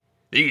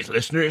These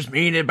listeners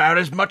mean about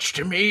as much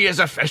to me as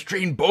a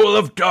festering bowl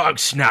of dog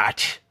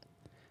snot.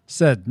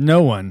 Said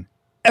no one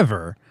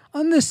ever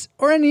on this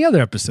or any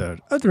other episode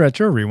of the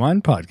Retro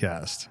Rewind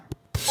podcast.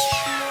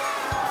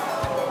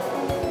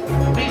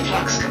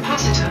 Reflux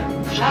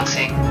capacitor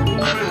fluxing.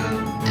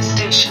 Crew to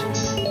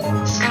stations.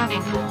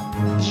 Scanning for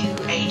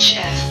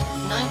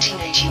UHF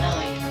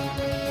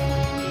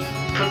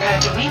 1989. Prepare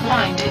to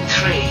rewind in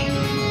 3,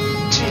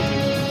 2,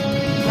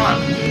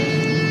 1.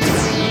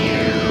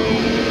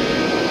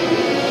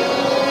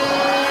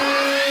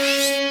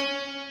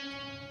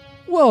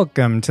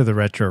 Welcome to the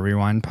Retro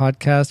Rewind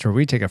podcast, where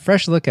we take a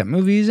fresh look at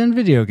movies and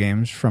video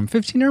games from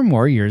 15 or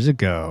more years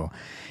ago.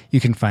 You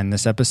can find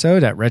this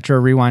episode at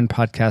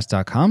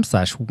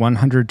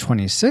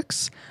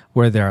retrorewindpodcast.com/126,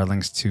 where there are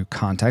links to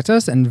contact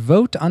us and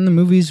vote on the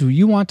movies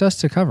you want us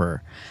to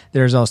cover.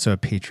 There's also a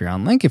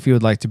Patreon link if you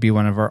would like to be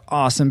one of our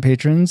awesome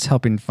patrons,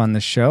 helping fund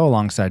the show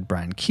alongside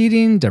Brian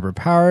Keating, Deborah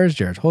Powers,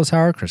 Jared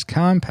Holzhauer, Chris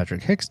Cowan,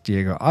 Patrick Hicks,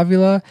 Diego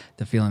Avila,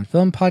 the Feel and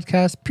Film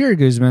Podcast, Pierre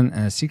Guzman,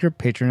 and a secret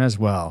patron as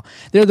well.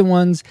 They're the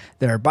ones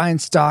that are buying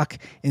stock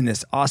in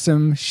this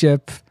awesome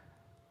ship,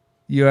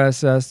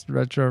 USS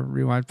Retro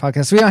Rewind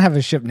Podcast. We don't have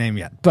a ship name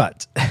yet,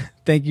 but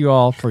thank you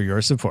all for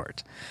your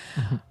support.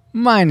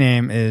 My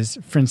name is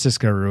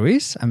Francisco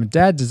Ruiz. I'm a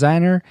dad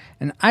designer,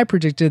 and I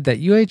predicted that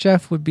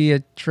UHF would be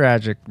a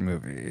tragic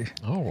movie.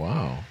 Oh,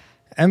 wow.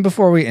 And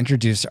before we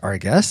introduce our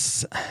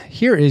guests,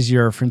 here is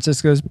your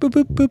Francisco's boop,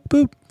 boop, boop,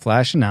 boop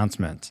flash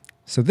announcement.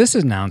 So this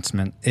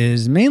announcement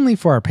is mainly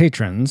for our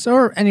patrons,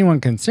 or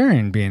anyone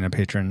considering being a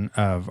patron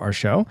of our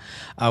show.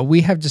 Paul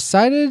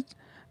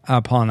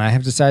and I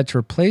have decided to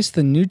replace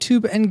the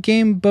YouTube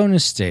Endgame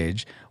bonus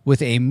stage with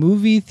a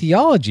movie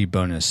theology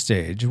bonus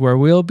stage, where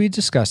we'll be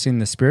discussing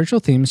the spiritual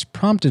themes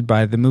prompted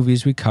by the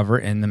movies we cover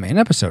in the main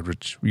episode,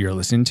 which you're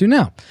listening to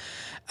now.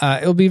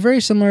 It'll be very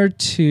similar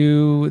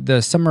to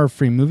the Summer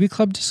Free Movie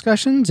Club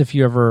discussions, if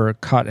you ever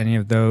caught any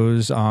of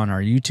those on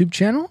our YouTube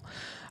channel.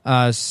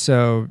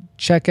 So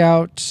check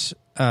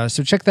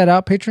that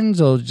out, patrons.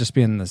 It'll just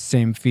be in the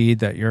same feed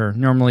that you're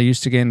normally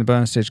used to getting the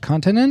bonus stage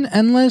content in,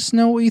 and let us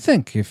know what you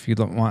think. If you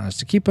don't want us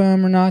to keep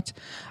them or not,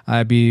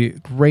 it'd be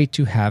great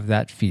to have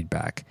that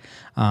feedback.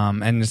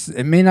 And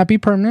it may not be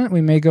permanent. We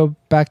may go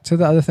back to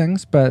the other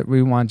things, but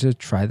we want to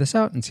try this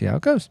out and see how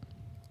it goes.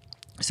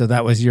 So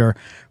that was your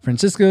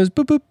Francisco's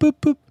boop, boop, boop,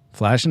 boop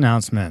flash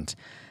announcement.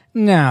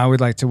 Now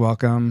we'd like to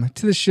welcome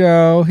to the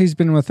show. He's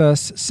been with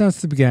us since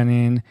the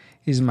beginning.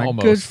 He's my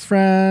good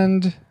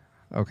friend.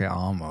 Okay,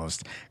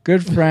 almost.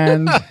 Good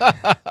friend,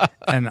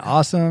 an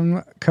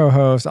awesome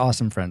co-host,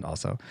 awesome friend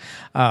also.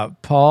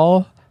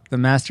 Paul, the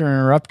Master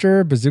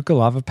Interrupter, Bazooka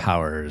Lava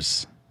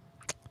Powers.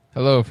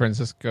 Hello,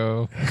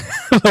 Francisco.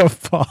 Hello,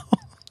 Paul.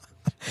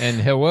 And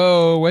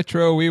hello,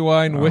 Retro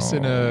Rewind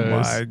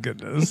listeners. Oh, my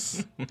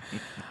goodness.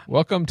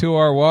 Welcome to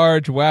our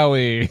large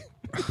wowie.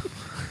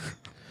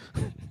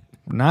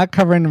 We're not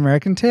covering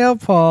American Tail,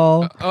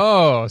 Paul.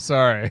 Oh,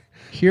 sorry.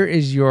 Here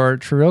is your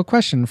trivial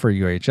question for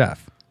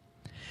UHF.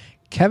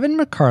 Kevin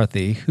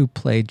McCarthy, who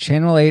played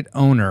Channel 8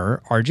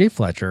 owner R.J.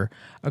 Fletcher,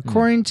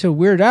 according to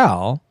Weird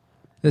Al,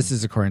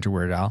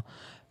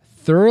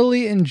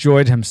 thoroughly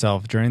enjoyed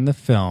himself during the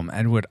film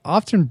and would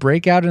often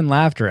break out in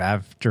laughter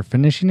after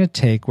finishing a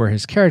take where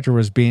his character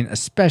was being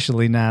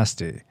especially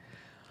nasty.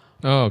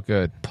 Oh,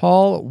 good.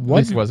 Paul,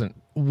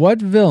 what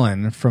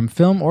villain from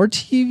film or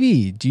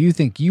TV do you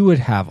think you would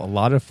have a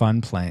lot of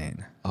fun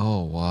playing?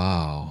 Oh,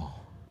 wow.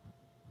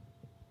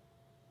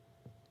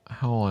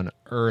 How on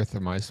earth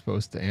am I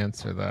supposed to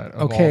answer that?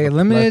 Okay,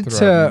 limited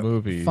to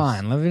movies.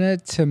 Fine,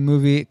 limited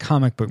to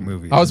comic book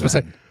movies. I was supposed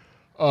to say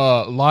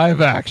live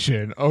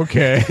action.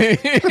 Okay.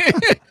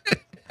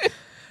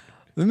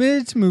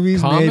 Limited to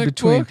movies comic made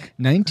between book?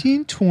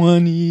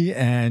 1920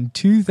 and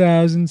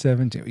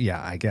 2017.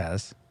 Yeah, I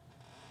guess.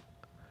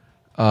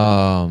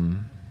 I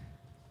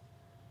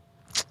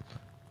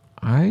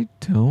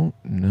don't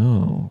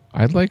know.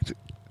 I'd like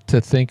to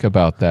think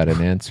about that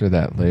and answer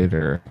that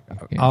later.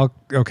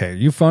 Okay,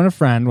 you phone a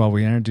friend while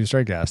we introduce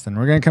our guest, and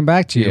we're going to come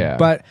back to you. Yeah.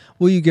 But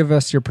will you give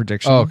us your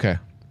prediction? Oh, okay.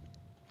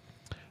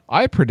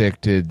 I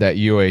predicted that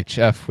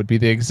UHF would be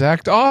the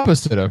exact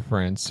opposite of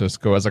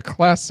Francisco as a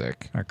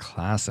classic. A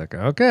classic.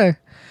 Okay.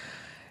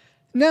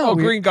 Now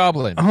Green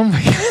Goblin. Oh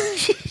my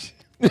gosh.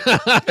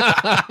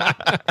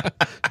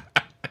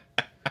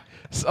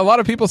 A lot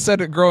of people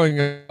said it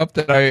growing up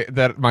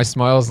that my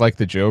smile is like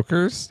the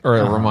Joker's, or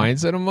it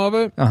reminds them of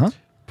it.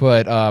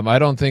 But I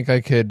don't think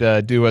I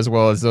could do as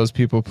well as those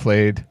people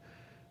played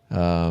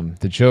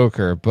the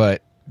Joker.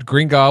 But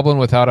Green Goblin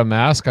without a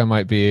mask, I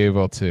might be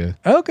able to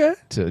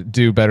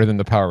do better than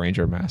the Power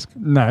Ranger mask.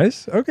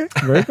 Nice. Okay.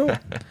 Very cool.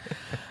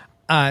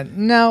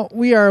 Now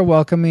we are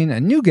welcoming a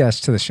new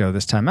guest to the show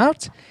this time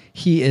out.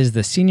 He is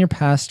the senior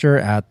pastor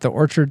at the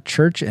Orchard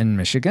Church in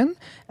Michigan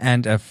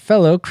and a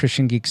fellow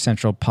Christian Geek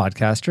Central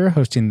podcaster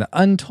hosting the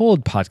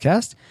Untold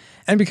podcast.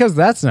 And because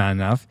that's not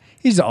enough,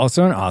 he's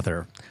also an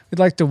author. We'd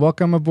like to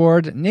welcome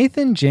aboard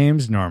Nathan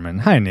James Norman.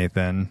 Hi,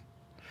 Nathan.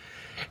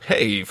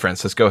 Hey,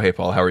 Francisco. Hey,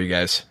 Paul. How are you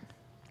guys?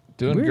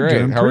 Doing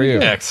great. How are you?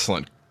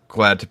 Excellent.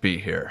 Glad to be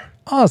here.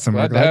 Awesome.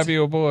 Glad to have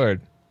you aboard.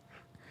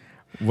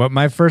 What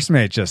my first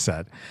mate just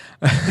said.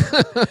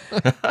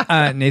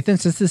 Nathan,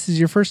 since this is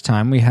your first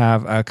time, we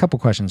have a couple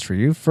questions for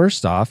you.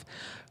 First off,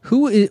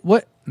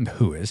 what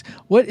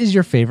is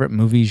your favorite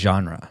movie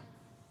genre?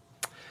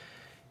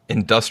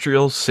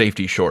 Industrial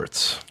safety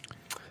shorts.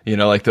 You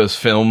know, like those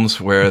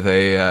films where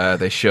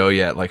they show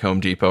you at like Home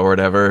Depot or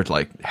whatever,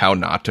 like how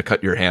not to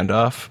cut your hand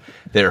off.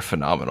 They're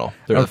phenomenal.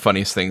 They're the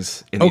funniest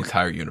things in the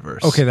entire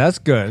universe. Okay, that's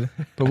good.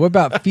 But what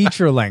about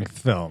feature-length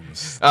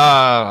films?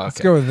 Okay. Let's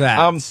go with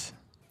that.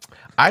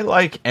 I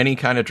like any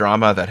kind of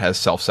drama that has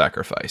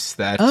self-sacrifice.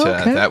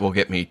 That will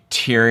get me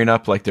tearing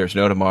up like there's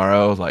no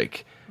tomorrow.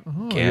 Like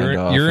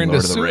Gandalf, you're and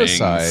into Lord of the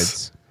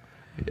suicides.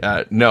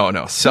 Rings.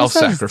 No,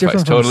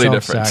 self-sacrifice, totally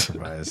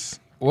different.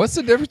 What's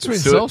the difference between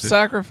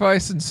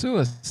self-sacrifice and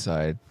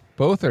suicide?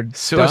 Both are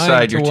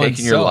suicide. You're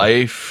taking your oneself.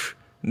 life.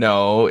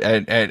 No,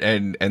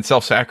 and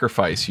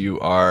self-sacrifice. You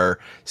are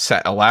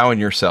allowing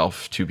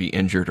yourself to be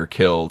injured or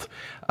killed,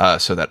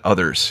 so that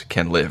others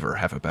can live or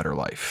have a better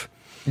life.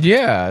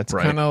 Yeah, it's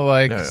kind of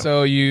like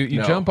so you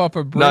jump off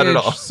a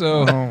bridge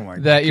so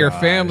that your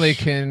family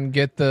can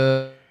get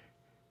the.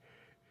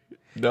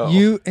 No,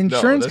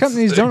 insurance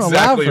companies don't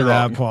allow for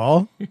that,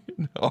 Paul.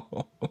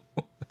 No.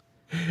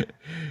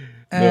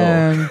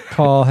 And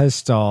Paul has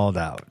stalled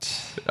out.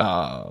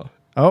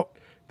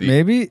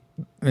 Maybe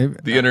the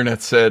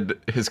internet said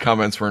his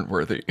comments weren't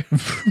worthy.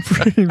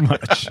 Pretty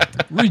much.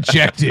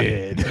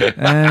 Rejected.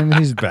 And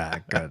he's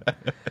back. Good.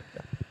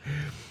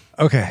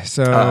 Okay,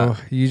 so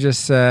you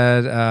just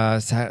said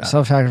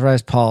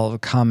self-sacrifice. Paul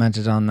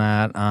commented on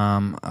that.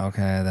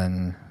 Okay,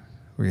 then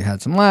we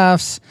had some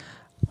laughs.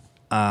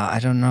 I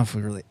don't know if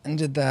we really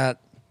ended that.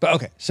 But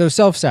okay, so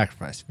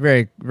self-sacrifice.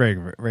 Very, very,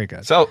 very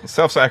good.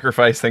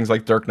 Self-sacrifice, things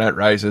like Dark Knight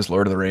Rises,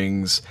 Lord of the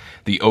Rings,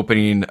 the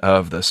opening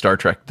of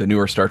the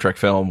newer Star Trek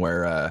film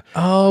where...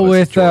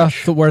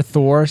 where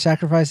Thor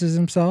sacrifices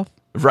himself?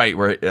 Right,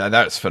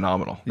 that's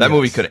phenomenal. That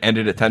movie could have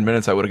ended at 10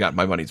 minutes. I would have gotten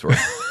my money's worth.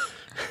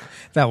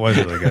 That was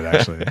really good,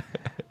 actually.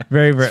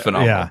 Very, very...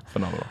 phenomenal. Yeah.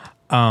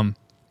 Phenomenal.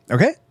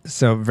 Okay,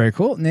 so very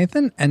cool,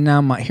 Nathan. And now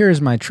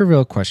here's my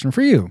trivial question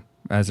for you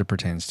as it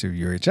pertains to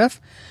UHF.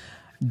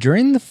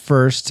 During the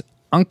first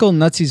Uncle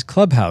Nutsy's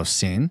clubhouse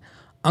scene,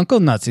 Uncle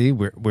Nutsy,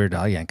 Weird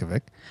Al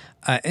Yankovic,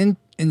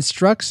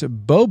 instructs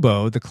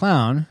Bobo the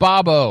clown.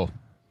 Bobo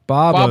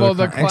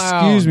the clown.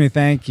 Excuse me,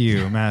 thank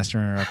you, Master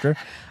Interrupter,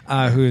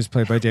 who is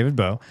played by David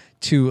Bowe,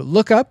 to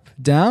look up,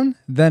 down,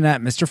 then at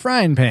Mr.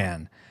 Frying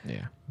Pan.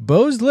 Yeah.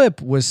 Bo's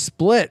lip was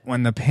split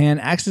when the pan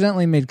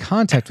accidentally made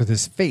contact with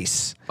his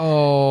face.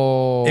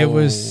 Oh. It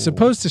was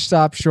supposed to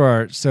stop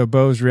short, so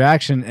Bo's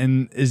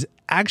reaction is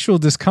actual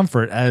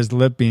discomfort at his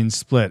lip being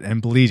split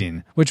and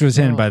bleeding, which was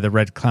hidden by the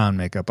red clown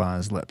makeup on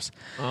his lips.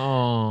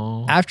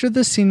 Oh. After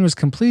the scene was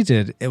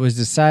completed, it was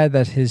decided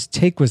that his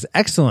take was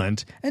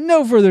excellent and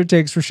no further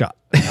takes were shot.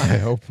 I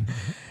hope.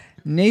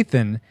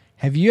 Nathan,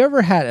 have you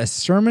ever had a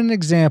sermon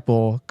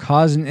example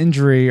cause an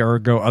injury or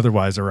go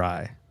otherwise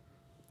awry?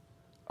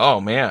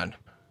 Oh, man.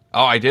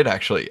 Oh, I did,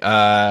 actually.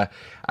 I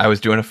was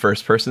doing a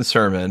first-person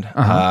sermon,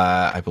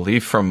 I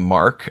believe from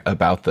Mark,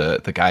 about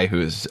the guy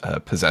who is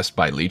possessed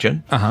by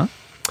Legion.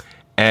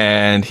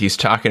 And he's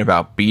talking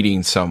about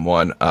beating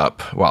someone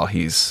up while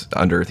he's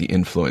under the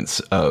influence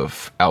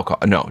of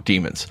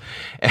demons.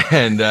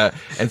 And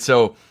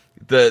so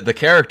the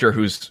character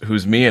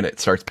who's me in it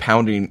starts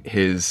pounding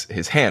his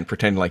hand,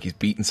 pretending like he's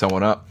beating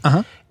someone up.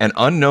 And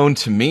unknown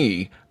to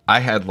me, I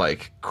had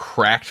like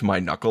cracked my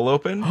knuckle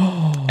open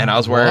and I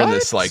was wearing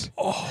this like,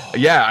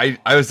 I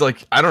was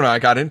like, I don't know. I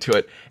got into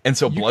it. And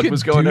so blood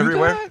was going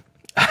everywhere.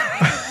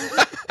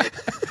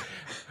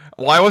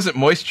 Well, I wasn't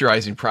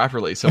moisturizing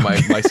properly. So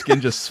my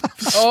skin just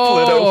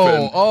split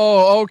open.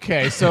 Oh,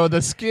 okay. So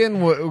the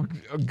skin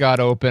got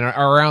open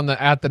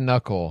at the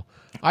knuckle.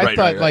 I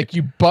thought like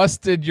you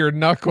busted your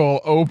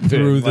knuckle open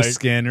through the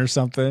skin or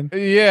something.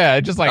 Yeah,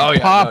 it just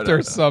popped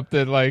or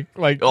something. Like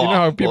you know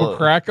how people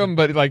crack them,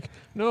 but like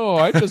no,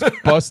 I just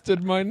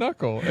busted my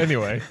knuckle.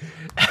 Anyway,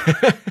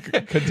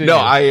 continue.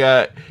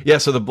 No,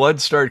 so the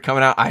blood started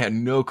coming out. I had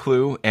no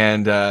clue,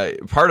 and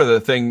part of the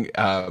thing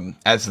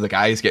as the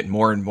guys get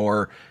more and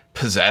more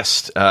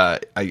possessed, I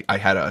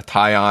had a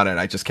tie on, and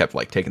I just kept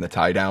like taking the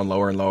tie down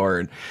lower and lower,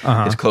 and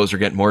his clothes are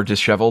getting more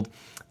disheveled.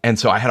 And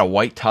so I had a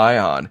white tie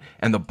on,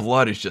 and the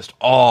blood is just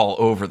all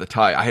over the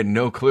tie. I had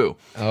no clue.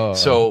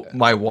 So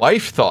my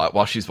wife thought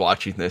while she's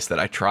watching this that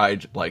I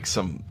tried like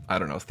some, I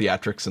don't know,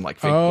 theatrics and like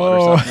fake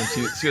blood or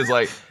something. And she was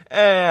like,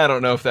 I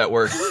don't know if that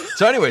worked.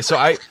 So anyway,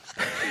 I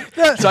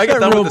got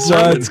done with the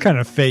sermon. It's kind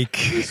of fake.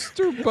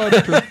 Mr.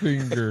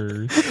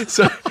 Butterfingers.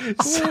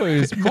 Boy,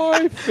 is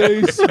my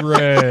face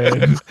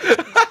red.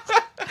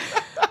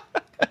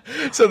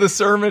 So the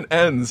sermon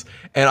ends,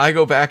 and I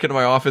go back into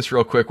my office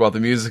real quick while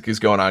the music is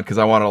going on because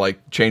I want to like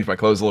change my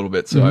clothes a little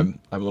bit so I'm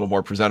a little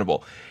more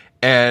presentable.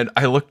 And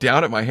I looked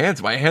down at my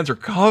hands. My hands are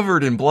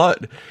covered in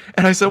blood.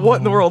 And I said, what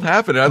in the world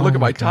happened? And I look at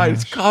my tie.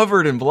 It's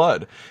covered in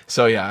blood.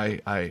 So, yeah,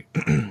 I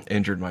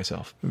injured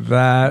myself.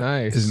 That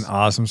is an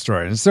awesome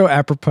story. And so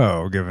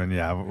apropos, given,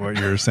 what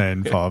you were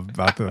saying, Paul,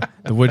 about the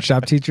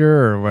woodshop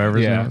teacher or whatever.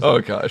 Yeah. Oh,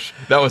 gosh.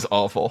 That was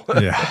awful.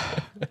 Yeah.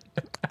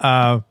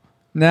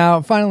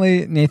 Now,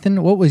 finally,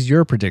 Nathan, what was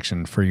your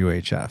prediction for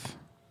UHF?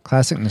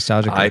 Classic,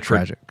 nostalgic, or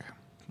tragic?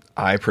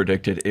 I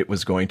predicted it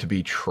was going to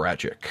be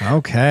tragic.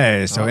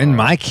 Okay, so in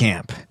my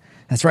camp.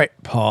 That's right,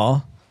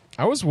 Paul.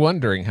 I was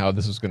wondering how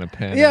this was going to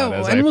pan out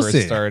as I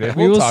first started.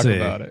 We'll talk see.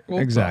 about it.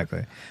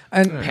 Exactly.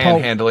 And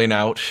Panhandling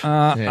out.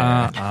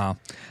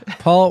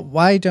 Paul,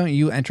 why don't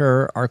you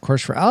enter our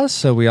course for Alice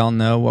so we all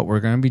know what we're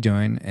going to be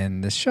doing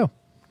in this show?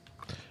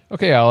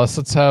 Okay, Alice,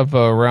 let's have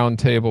a round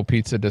table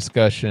pizza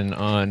discussion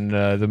on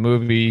the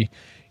movie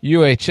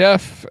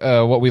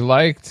UHF, what we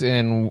liked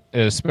and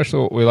especially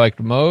what we liked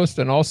most,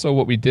 and also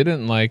what we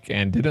didn't like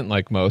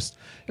most.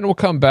 And we'll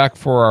come back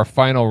for our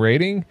final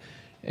rating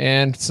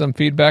and some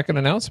feedback and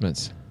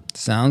announcements.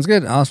 Sounds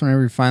good. Alice,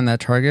 whenever you find that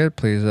target,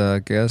 please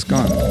get us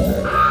going.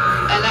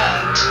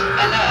 Alert.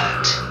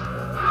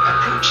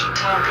 Approaching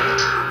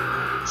target.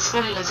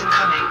 Spoilers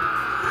incoming.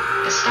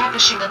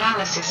 Establishing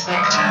analysis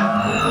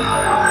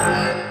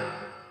vector.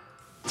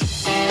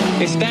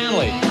 Hey,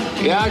 Stanley.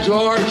 Yeah,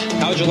 George?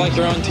 How'd you like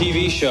your own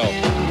TV show?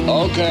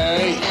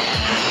 Okay.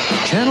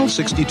 Channel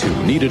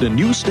 62 needed a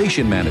new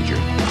station manager.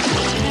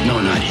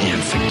 No, not him.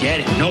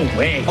 Forget it. No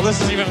way. Well,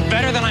 this is even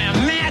better than I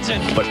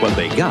imagined. But what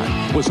they got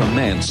was a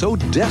man so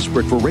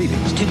desperate for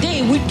ratings,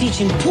 Today, we're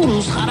teaching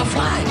poodles how to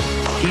fly.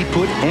 he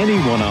put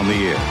anyone on the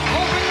air.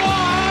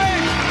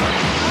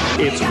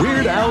 It's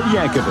Weird Al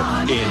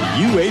Yankovic in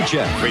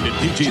UHF. Rated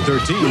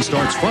PG-13,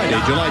 starts Friday,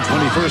 July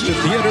 21st at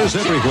theaters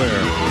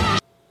everywhere.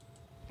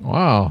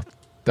 Wow,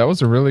 that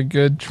was a really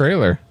good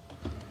trailer.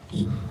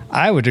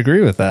 I would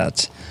agree with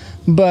that.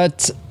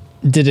 But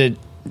did it...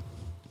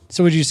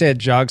 So would you say it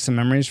jogged some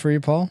memories for you,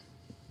 Paul?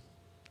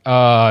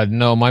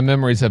 No, my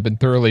memories have been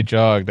thoroughly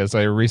jogged as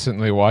I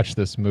recently watched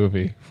this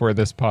movie for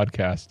this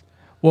podcast.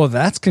 Well,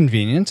 that's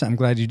convenient. I'm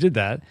glad you did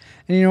that.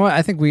 And you know what?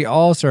 I think we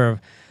all sort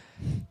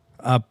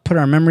of put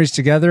our memories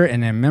together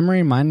in a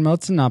memory mind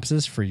melt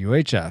synopsis for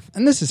UHF.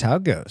 And this is how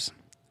it goes.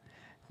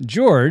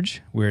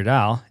 George, Weird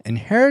Al,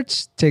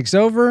 inherits, takes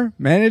over,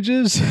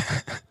 manages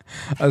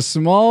a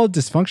small,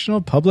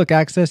 dysfunctional public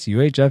access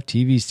UHF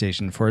TV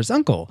station for his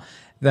uncle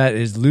that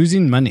is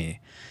losing money.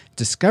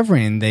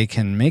 Discovering they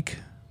can make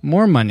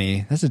more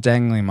money, that's a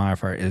dangling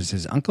modifier. Is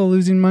his uncle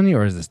losing money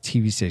or is this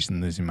TV station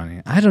losing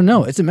money? I don't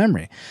know. It's a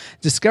memory.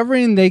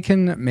 Discovering they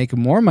can make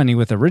more money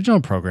with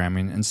original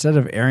programming instead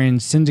of airing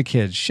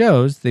syndicated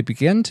shows, they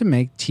begin to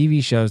make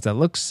TV shows that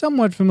look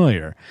somewhat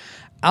familiar.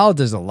 Al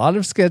does a lot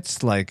of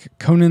skits like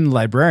Conan the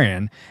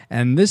Librarian,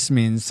 and this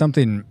means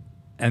something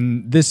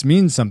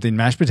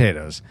mashed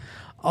potatoes.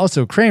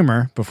 Also,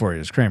 Kramer, before he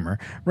was Kramer,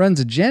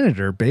 runs a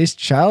janitor-based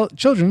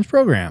children's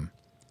program.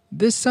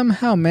 This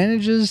somehow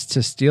manages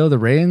to steal the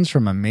ratings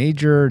from a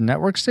major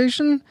network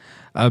station.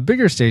 A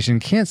bigger station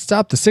can't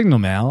stop the signal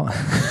mail.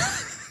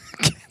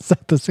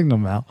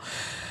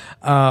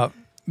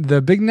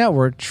 The big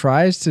network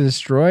tries to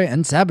destroy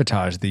and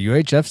sabotage the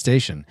UHF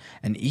station,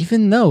 and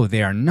even though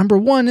they are number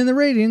one in the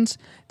ratings,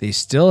 they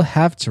still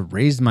have to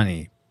raise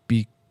money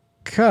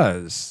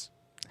because...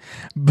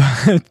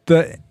 But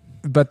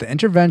the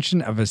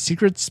intervention of a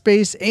secret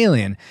space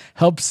alien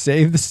helps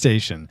save the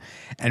station,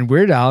 and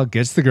Weird Al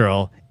gets the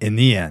girl in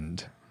the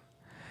end.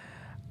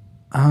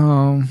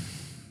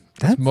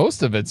 That's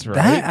Most of it's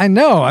right. I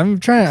know.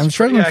 I'm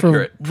struggling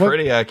for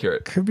Pretty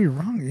accurate. could be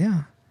wrong.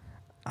 Yeah.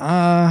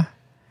 I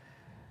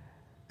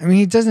mean,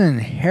 he doesn't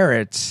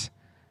inherit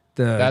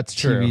the That's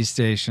TV true.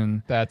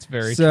 station. That's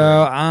very so true.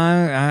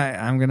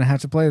 I'm gonna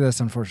have to play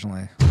this,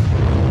 unfortunately.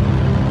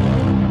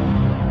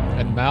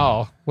 And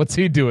Mal, what's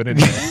he doing in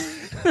here?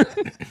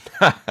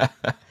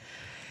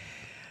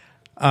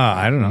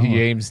 I don't know. He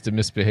aims to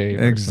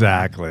misbehave.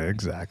 Exactly.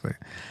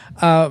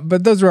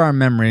 But those were our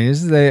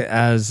memories. They,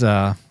 as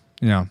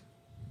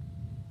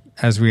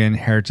we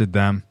inherited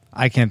them.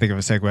 I can't think of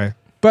a segue.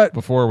 But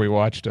Before we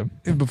watched him.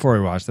 before we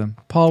watch them,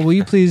 Paul, will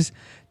you please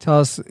tell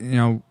us,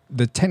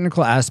 the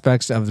technical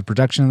aspects of the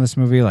production of this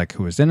movie, like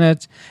who was in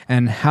it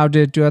and how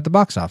did it do at the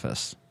box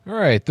office? All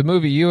right, the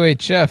movie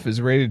UHF is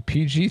rated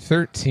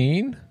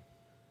PG-13.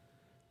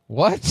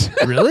 What?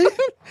 Really?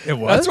 It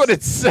was? That's what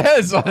it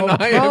says on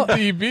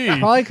IMDb.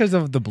 Probably because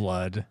of the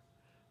blood.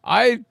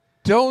 I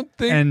don't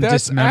think And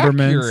that's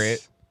dismemberments.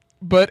 accurate.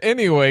 But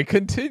anyway,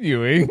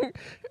 continuing,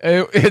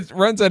 it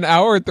runs an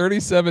hour and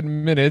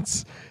 37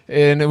 minutes,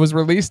 and it was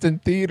released in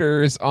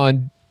theaters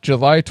on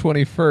July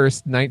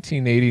 21st,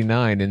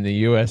 1989 in the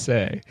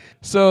USA.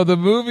 So the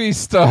movie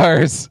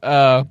stars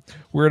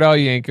Weird Al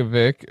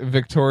Yankovic,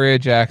 Victoria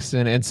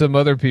Jackson, and some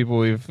other people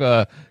we've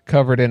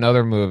covered in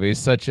other movies,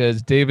 such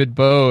as David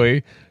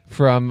Bowie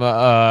from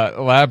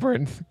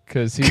Labyrinth,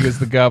 because he was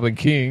the Goblin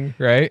King,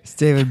 right? It's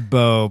David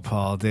Bowie,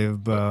 Paul.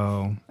 David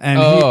Bowie.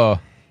 And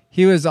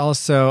He was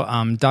also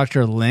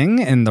Dr. Ling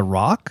in The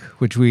Rock,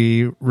 which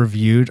we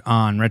reviewed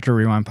on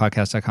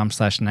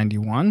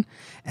RetroRewindPodcast.com/91.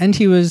 And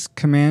he was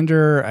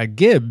Commander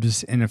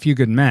Gibbs in A Few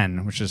Good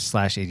Men, which is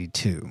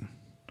 /82.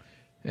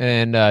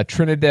 And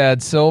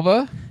Trinidad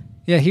Silva.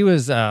 Yeah, he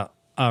was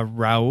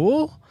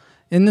Raul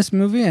in this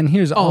movie. And he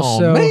was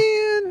also...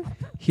 man.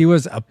 He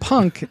was a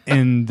punk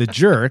in The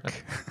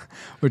Jerk,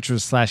 which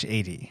was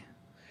 /80.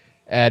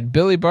 And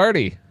Billy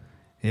Barty.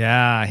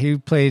 Yeah, he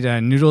played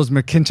Noodles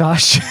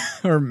McIntosh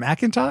or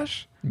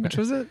Macintosh. Which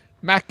was it?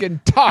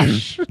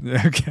 Macintosh.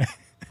 Okay.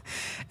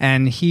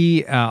 And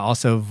he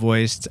also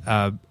voiced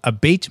a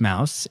bait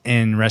mouse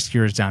in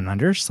Rescuers Down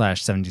Under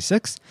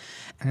 /76.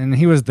 And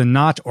he was the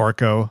not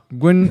Orko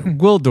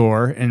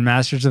Gwildor in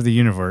Masters of the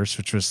Universe,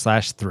 which was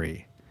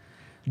 /3.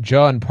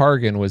 John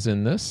Pargan was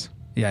in this.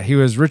 Yeah, he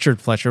was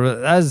Richard Fletcher.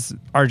 That's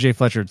R.J.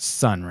 Fletcher's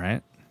son,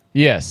 right?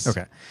 Yes.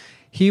 Okay.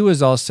 He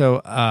was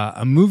also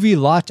a movie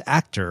lot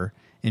actor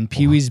in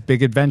Pee-wee's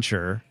Big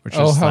Adventure, which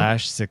was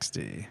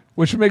 /60.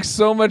 Which makes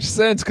so much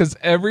sense because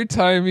every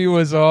time he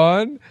was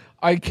on,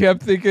 I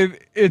kept thinking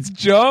it's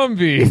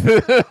Zombie,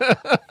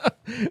 the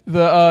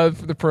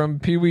from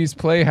Pee-wee's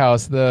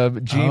Playhouse, the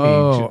genie.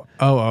 Oh,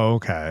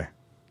 okay.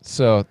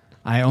 So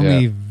I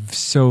only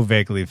so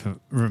vaguely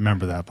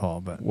remember that, Paul.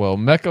 But well,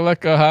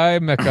 Mechaleka hi,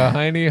 Mecha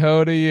Heine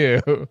ho to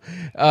you,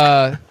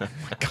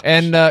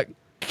 and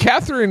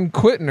Catherine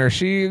Quitner,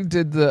 she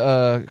did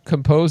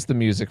composed the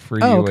music for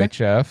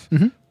UHF,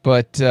 okay.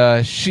 But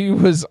she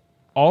was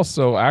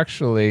also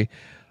actually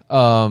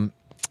an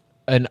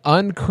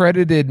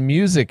uncredited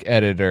music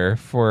editor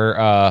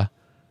for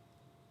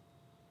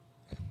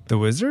The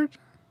Wizard?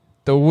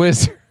 The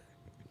Wizard.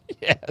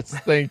 Yes,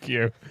 thank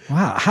you.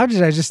 Wow, how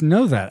did I just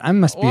know that? I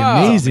must be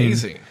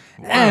amazing.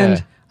 Wow.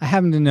 And I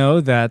happen to know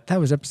that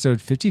was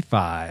episode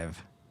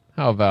 55.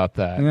 How about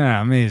that?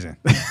 Yeah, amazing.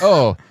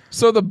 Oh,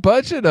 so the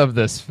budget of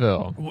this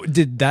film.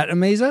 Did that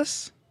amaze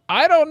us?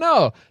 I don't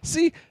know.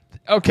 See,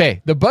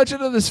 okay, the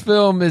budget of this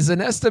film is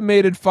an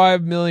estimated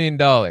 $5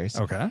 million.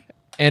 Okay.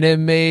 And it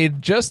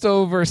made just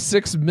over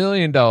 $6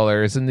 million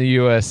in the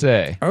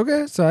USA.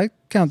 Okay, so I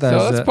count that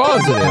as that's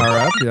positive. Power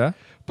up, yeah.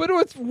 But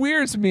what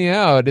weirds me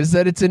out is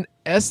that it's an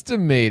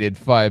estimated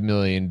 $5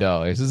 million.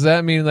 Does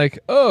that mean like,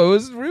 it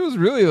was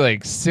really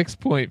like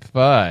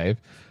 6.5,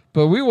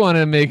 but we want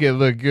to make it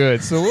look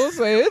good, so we'll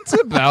say it's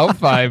about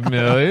 5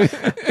 million.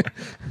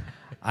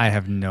 I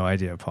have no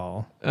idea,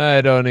 Paul.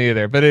 I don't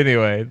either. But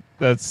anyway,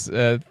 that's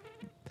it.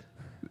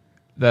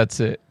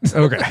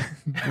 Okay.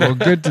 Well,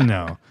 good to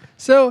know.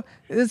 So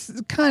this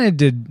kind of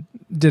did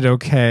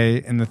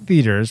okay in the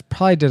theaters.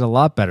 Probably did a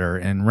lot better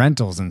in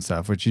rentals and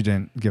stuff, which you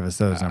didn't give us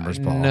those numbers,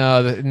 Paul.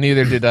 No,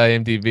 neither did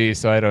IMDb,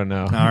 so I don't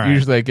know. Right.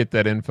 Usually I get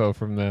that info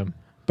from them.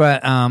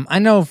 But I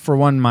know for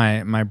one,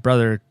 my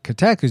brother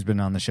Katek, who's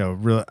been on the show,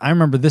 really, I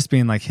remember this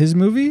being like his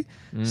movie.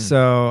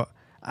 So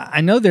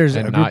I know there's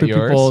a group of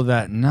people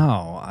that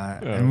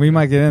and we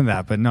might get into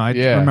that, but no, I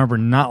remember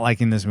not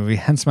liking this movie.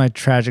 Hence my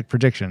tragic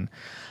prediction.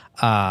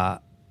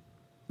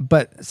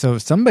 But so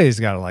somebody's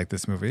got to like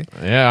this movie.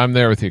 Yeah, I'm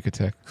there with you,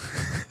 Katek.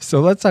 So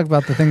let's talk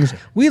about the things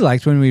we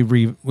liked when we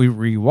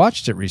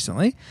rewatched it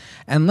recently,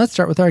 and let's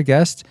start with our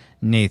guest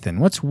Nathan.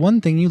 What's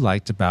one thing you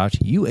liked about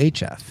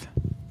UHF?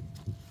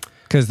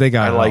 Because they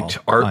got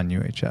art on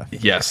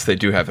UHF. Yes, they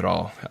do have it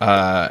all.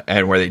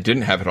 And where they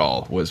didn't have it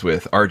all was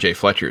with R.J.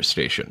 Fletcher's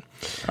station.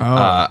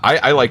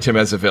 I liked him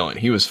as a villain.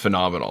 He was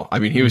phenomenal. I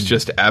mean, he was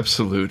just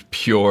absolute,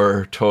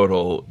 pure,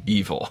 total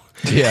evil.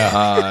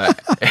 Yeah.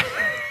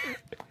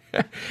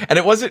 And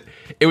it was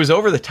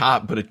over the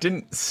top, but it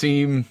didn't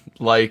seem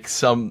like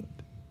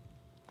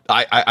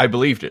I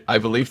believed it. I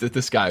believed that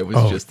this guy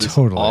was just this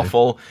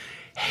awful,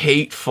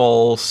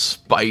 hateful,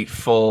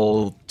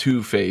 spiteful,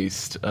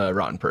 two-faced,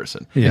 rotten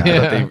person. Yeah.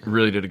 But they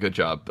really did a good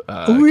job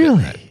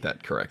really? getting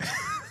that correct.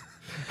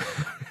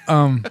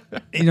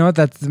 You know what?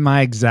 That's my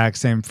exact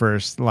same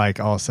first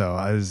also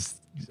as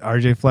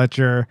RJ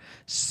Fletcher.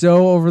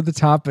 So over the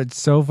top, but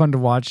so fun to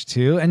watch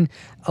too. And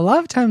a lot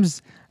of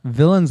times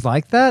villains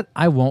like that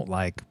I won't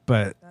like,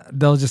 but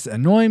they'll just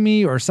annoy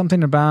me or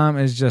something about him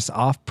is just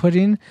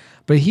off-putting.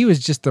 But he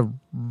was just the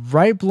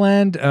right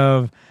blend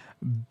of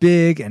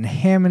big and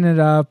hamming it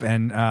up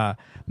and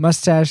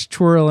mustache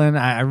twirling.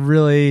 I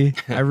really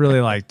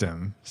liked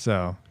him.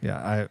 So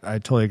yeah, I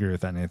totally agree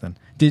with that, Nathan.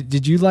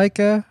 Did you like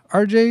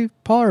RJ,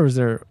 Paul, or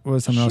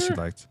was something else you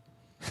liked?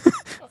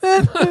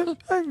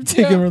 I'm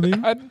taking relief.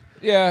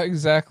 Yeah,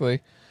 exactly.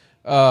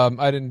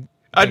 I didn't.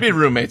 I'd be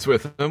roommates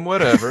with him.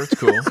 Whatever, it's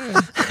cool.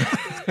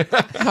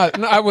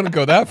 No, I wouldn't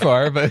go that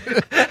far, but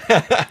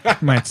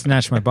might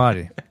snatch my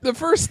body. The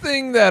first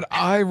thing that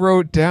I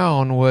wrote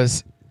down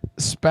was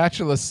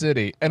Spatula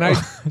City, and I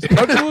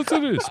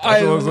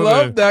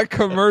love that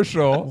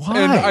commercial. Why?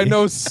 And I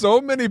know so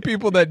many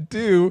people that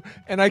do,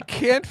 and I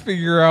can't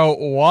figure out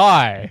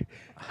why.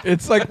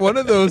 It's like one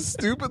of those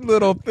stupid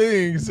little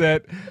things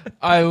that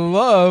I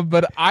love,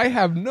 but I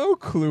have no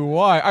clue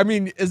why. I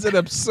mean, is it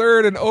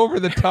absurd and over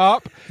the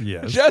top?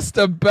 Yes. Just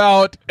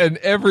about in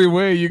every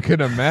way you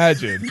can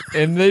imagine.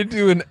 And they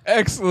do an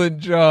excellent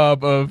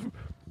job of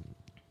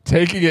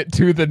taking it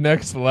to the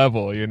next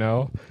level, you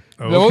know?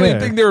 The only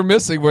thing they were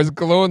missing was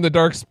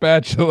glow-in-the-dark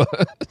spatulas.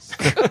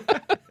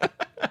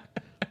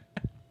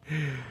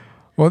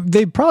 Well,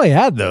 they probably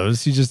had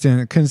those. You just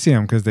couldn't see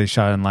them because they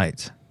shot in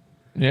lights.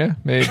 Yeah,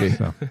 maybe.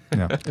 So,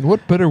 yeah. And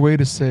what better way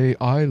to say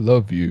I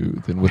love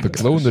you than with a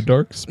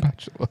glow-in-the-dark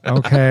spatula?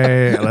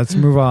 Okay, let's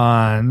move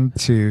on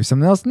to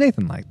something else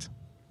Nathan liked.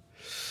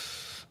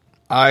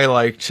 I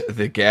liked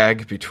the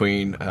gag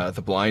between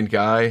the blind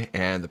guy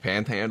and the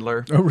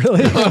panhandler. Oh,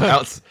 really?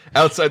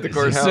 Outside the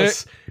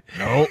courthouse.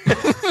 No.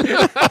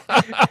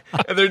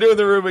 And they're doing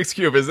the Rubik's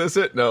Cube. Is this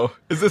it? No.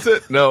 Is this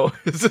it? No.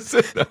 Is this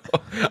it? No.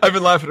 I've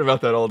been laughing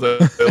about that all day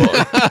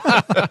long.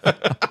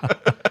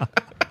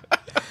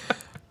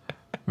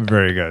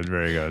 Very good,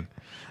 very good.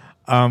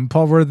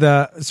 Paul, were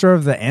the sort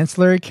of the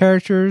ancillary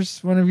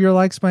characters one of your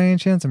likes by any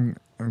chance? I'm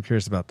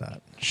curious about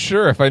that.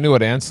 Sure, if I knew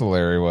what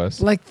ancillary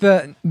was. Like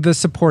the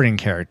supporting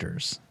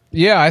characters.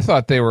 Yeah, I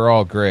thought they were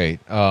all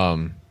great.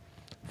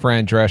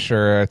 Fran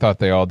Drescher, I thought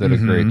they all did a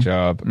great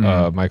job.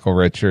 Michael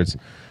Richards.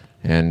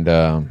 And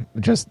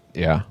just,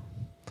 yeah.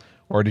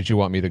 Or did you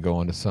want me to go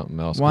on to something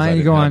else? Why don't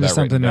you go on to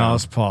something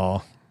else,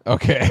 Paul?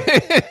 Okay.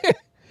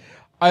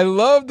 I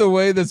love the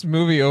way this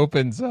movie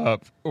opens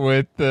up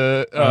with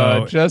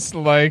the just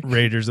like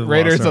Raiders of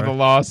the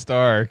Lost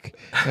Ark.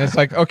 And it's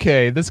like,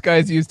 okay, this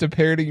guy's used to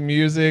parodying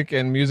music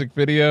and music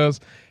videos.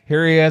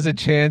 Here he has a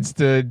chance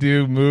to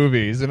do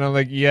movies. And I'm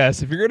like,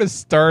 yes, if you're going to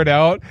start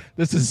out,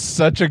 this is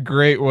such a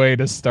great way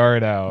to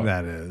start out.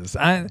 That is.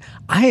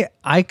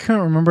 I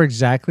couldn't remember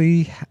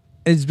exactly.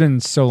 It's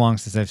been so long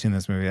since I've seen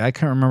this movie. I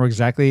couldn't remember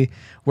exactly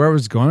where I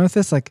was going with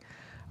this. Like,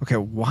 okay,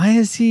 why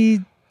is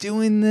he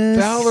doing this?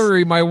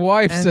 Valerie, my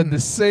wife, said the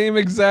same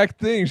exact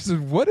thing. She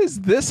said, what does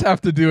this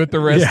have to do with the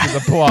rest of the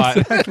plot?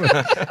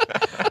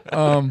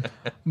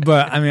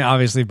 But I mean,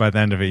 obviously by the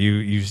end of it,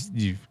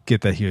 you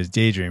get that he was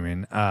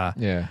daydreaming.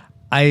 Yeah.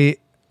 I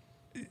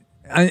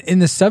in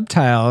the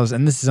subtitles,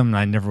 and this is something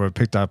I never would have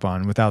picked up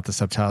on without the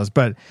subtitles,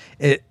 but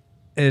it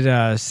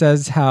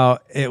says how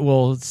it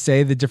will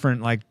say the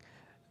different like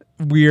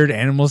weird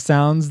animal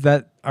sounds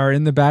that are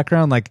in the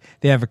background. Like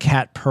they have a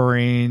cat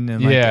purring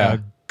and like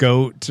a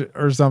goat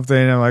or something,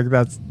 and like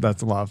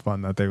that's a lot of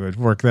fun that they would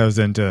work those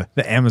into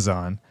the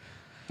Amazon.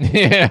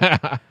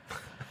 Yeah.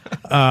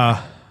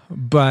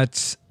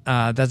 But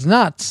that's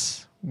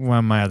not one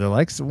of my other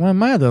likes. One of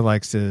my other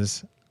likes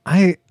is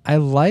I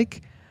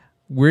like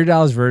Weird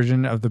Al's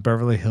version of the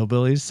Beverly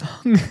Hillbillies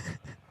song.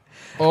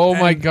 Oh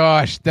my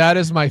gosh, that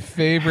is my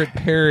favorite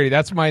parody.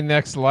 That's my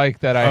next like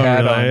that I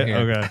had on here.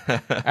 Okay.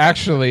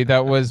 Actually,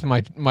 that was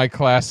my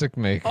classic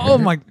maker. Oh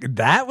my,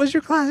 that was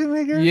your classic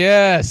maker?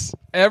 Yes.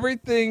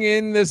 Everything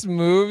in this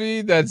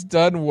movie that's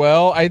done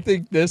well, I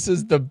think this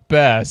is the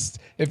best.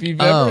 If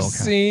you've ever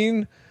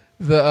seen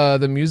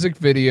the music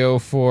video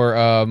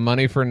for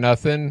Money for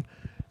Nothing,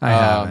 I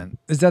haven't.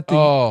 Is that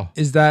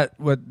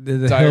what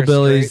the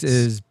Hillbillies Straits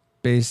is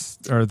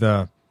based, or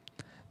the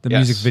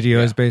music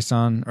video is based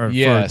on, or for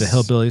the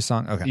Hillbillies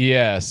song? Okay.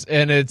 Yes,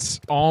 and it's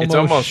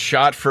almost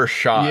shot for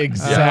shot.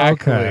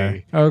 Exactly.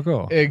 Okay. Oh,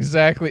 cool.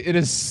 Exactly. It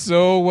is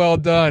so well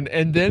done.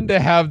 And then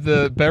to have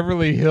the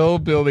Beverly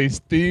Hillbillies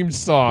theme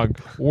song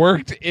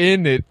worked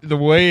in it the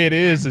way it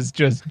is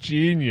just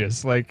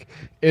genius. Like,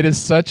 it is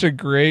such a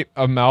great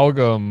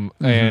amalgam,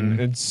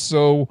 and it's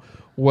so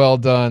well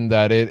done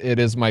that it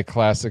is my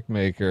classic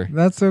maker.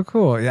 That's so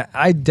cool. Yeah,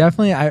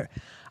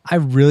 I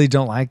really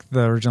don't like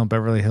the original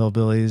Beverly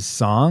Hillbillies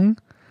song.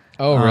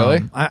 Oh,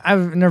 really? I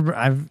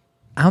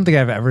don't think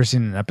I've ever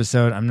seen an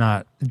episode.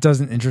 It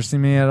doesn't interest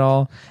me at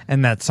all.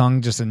 And that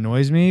song just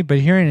annoys me. But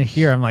hearing it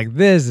here, I'm like,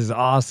 this is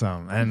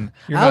awesome. And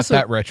you're not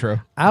that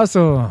retro. I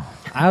also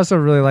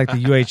really like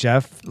the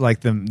UHF, like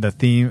the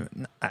theme.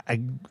 I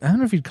don't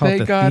know if you'd call it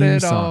the theme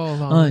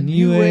song. On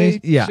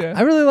UHF. Yeah,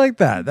 I really like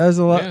that. That was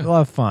a lot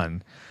of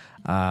fun.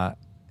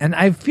 And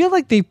I feel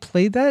like they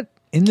played that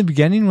in the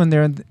beginning when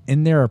they're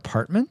in their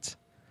apartment.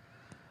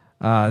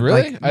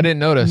 Really? I didn't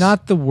notice.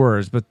 Not the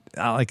words, but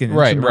like an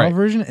instrumental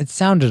version. It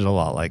sounded a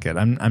lot like it.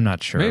 I'm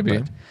not sure.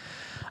 Maybe.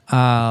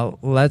 But,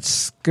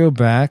 let's go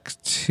back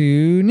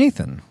to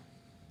Nathan.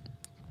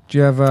 Do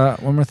you have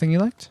one more thing you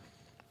liked?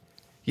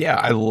 Yeah,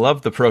 I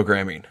love the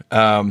programming.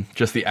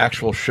 Just the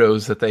actual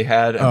shows that they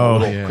had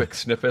and little quick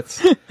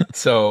snippets.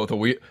 So the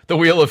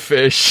Wheel of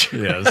Fish.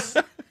 Yes.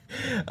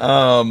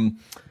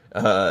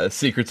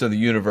 Secrets of the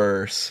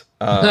Universe.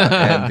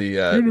 And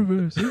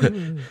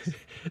the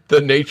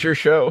the Nature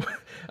Show.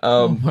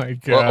 Oh my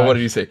god! What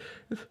did you say?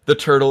 The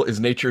turtle is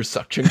nature's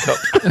suction cup.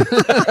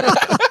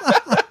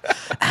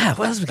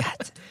 What else we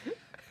got?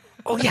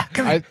 Oh yeah,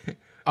 come on.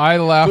 I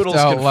laughed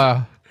out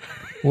loud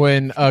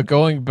when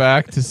going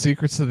back to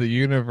Secrets of the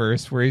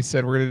Universe, where he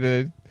said we're going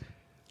to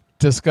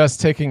discuss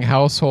taking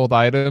household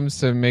items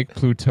to make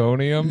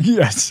plutonium.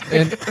 Yes,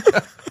 and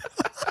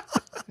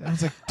I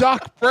was like,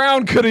 Doc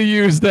Brown could have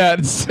used that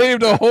and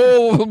saved a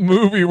whole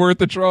movie worth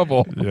of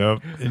trouble. Yep,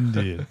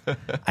 indeed.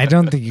 I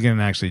don't think you can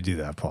actually do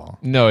that, Paul.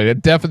 No,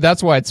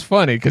 that's why it's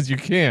funny, because you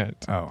can't.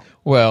 Oh.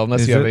 Well,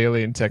 unless you have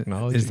alien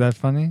technology. Is that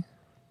funny?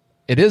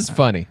 It is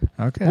funny.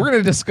 Okay. We're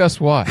going to discuss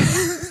why.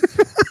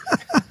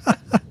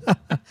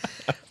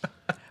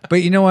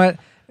 But you know what?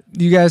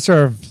 You guys sort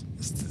of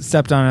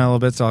stepped on it a little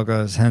bit, so I'll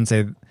go ahead and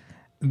say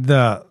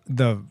there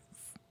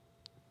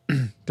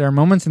are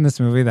moments in this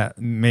movie that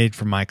made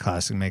for my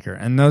classic maker,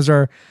 and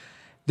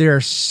they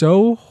are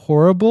so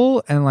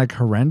horrible and like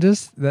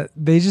horrendous that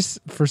they just,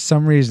 for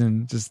some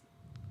reason, just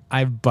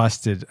I've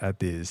busted at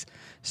these.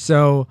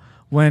 So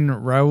when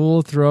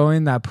Raul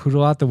throwing that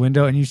poodle out the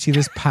window and you see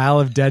this pile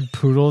of dead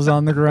poodles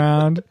on the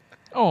ground.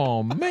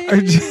 Oh man.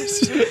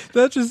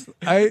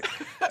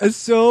 It's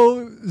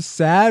so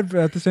sad, but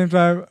at the same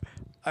time,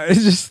 I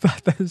just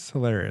thought that was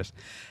hilarious.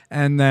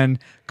 And then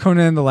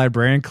Conan the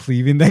Librarian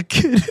cleaving that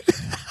kid.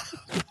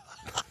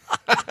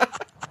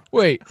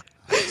 Wait,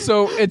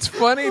 so it's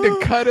funny to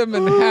cut him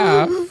in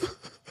half.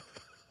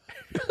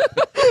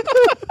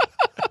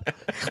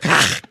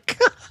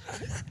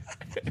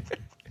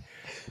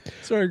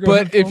 Sorry, go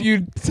But ahead, if Paul.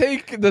 you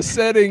take the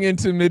setting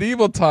into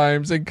medieval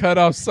times and cut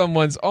off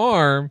someone's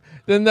arm,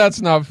 then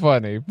that's not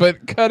funny.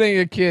 But cutting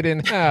a kid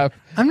in half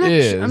I'm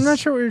not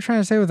sure what you're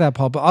trying to say with that,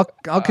 Paul, but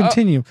I'll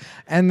continue.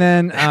 And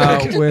then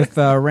with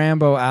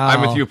Rambo Al.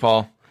 I'm with you,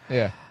 Paul.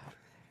 Yeah.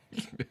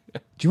 Do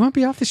you want to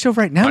be off the show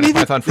right now, Monty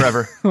Nathan? Python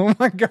forever. Oh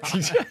my god.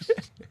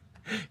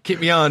 Keep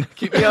me on.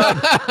 Keep me on.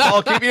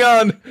 Paul, keep me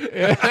on.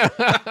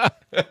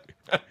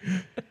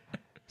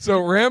 So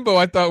Rambo,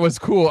 I thought was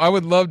cool. I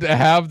would love to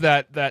have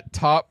that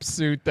top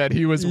suit that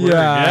he was wearing.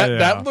 Yeah.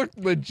 That looked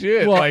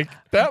legit. Well, like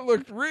that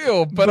looked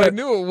real, but I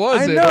knew it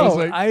wasn't. I know. I was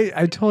like, I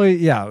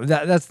totally,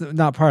 that's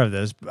not part of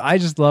this. I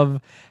just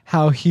love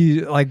how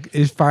he like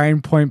is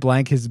firing point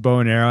blank his bow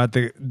and arrow at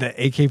the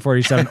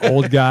AK-47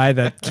 old guy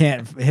that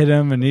can't hit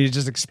him, and he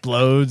just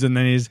explodes, and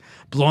then he's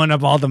blowing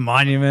up all the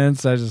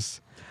monuments. I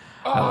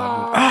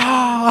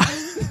love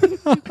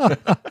it.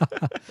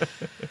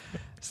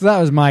 So that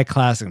was my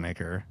classic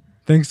maker.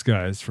 Thanks,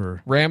 guys,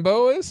 for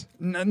Rambo is?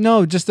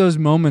 no, just those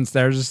moments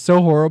that are just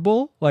so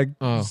horrible, like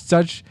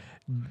such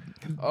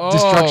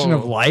destruction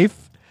of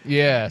life.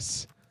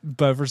 Yes.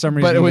 But for some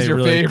reason, But it was they your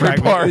really favorite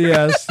cracked me- part.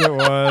 Yes, it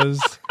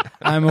was.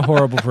 I'm a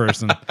horrible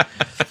person.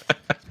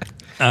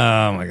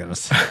 Oh my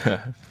goodness.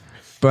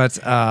 But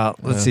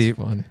let's see,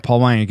 funny.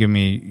 Paul. Why don't you give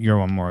me your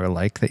one more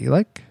that you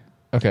like?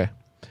 Okay.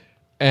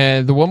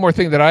 And the one more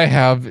thing that I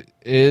have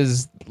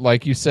is,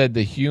 like you said,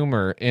 the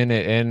humor in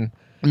it, and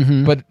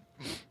but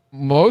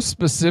most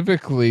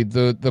specifically,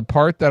 the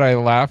part that I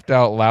laughed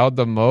out loud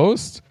the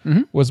most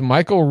was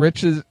Michael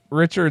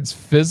Richards'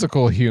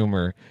 physical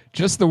humor.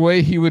 Just the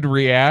way he would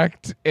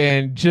react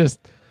and just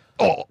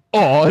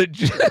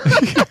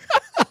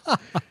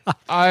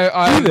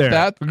I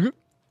there.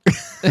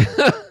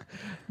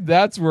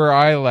 That's where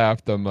I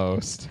laughed the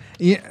most.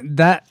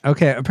 Yeah,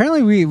 okay.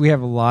 Apparently, we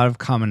have a lot of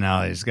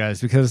commonalities,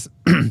 guys, because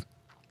and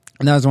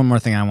that was one more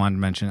thing I wanted to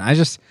mention.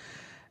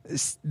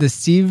 The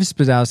Steve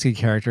Spadowski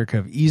character could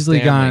have easily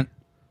Stanley. gone.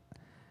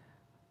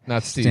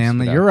 Not Steve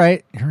Stanley, Spadowski. you're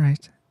right. You're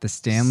right. The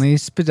Stanley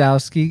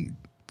Spadowski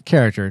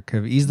character could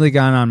have easily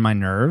gone on my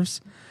nerves,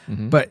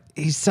 but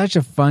he's such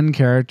a fun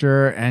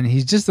character, and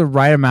he's just the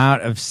right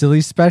amount of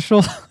silly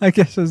special, I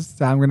guess is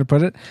how I'm going to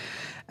put it.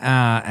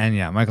 And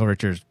yeah, Michael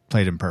Richards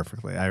played him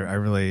perfectly. I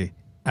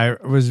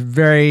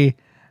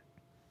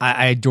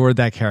adored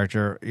that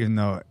character, even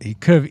though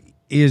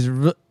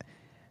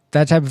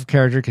that type of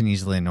character can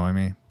easily annoy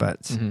me,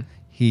 but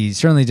he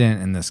certainly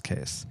didn't in this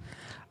case.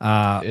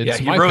 It's Yeah,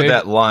 he my wrote favorite-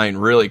 that line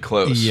really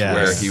close, Yes.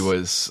 where he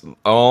was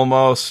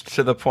almost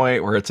to the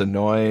point where it's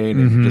annoying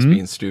and just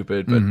being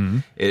stupid, but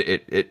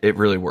it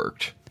really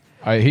worked.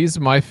 He's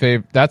my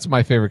favorite. That's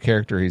my favorite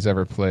character he's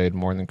ever played,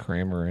 more than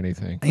Kramer or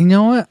anything. You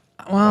know what?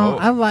 Well,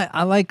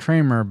 I like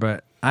Kramer,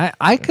 but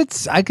I could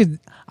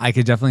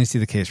definitely see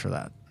the case for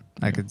that.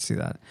 I could see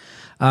that.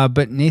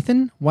 But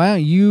Nathan, why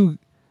don't you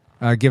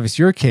give us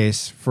your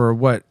case for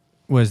what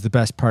was the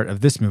best part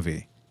of this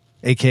movie,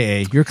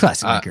 aka your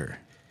classic maker?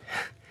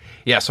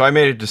 Yeah, so I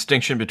made a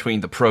distinction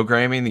between the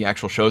programming, the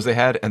actual shows they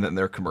had, and then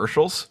their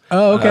commercials.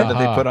 Oh, okay. That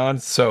they put on.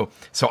 So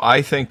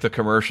I think the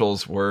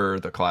commercials were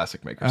the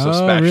classic makers. So Oh,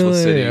 Spatula really?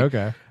 City.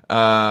 Okay.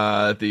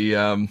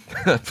 The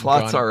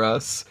Plots Gone. Are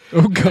Us.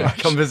 Oh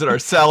gosh. Come visit our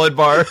salad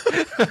bar.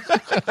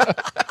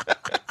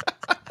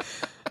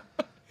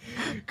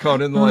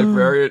 Conan the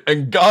Librarian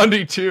and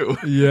Gandhi too.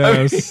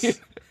 Yes. I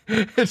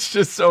mean, it's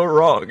just so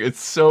wrong.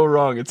 It's so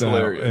wrong. It's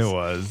hilarious. It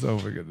was. Oh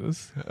my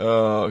goodness.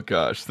 Oh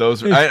gosh,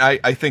 those. I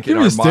think in Give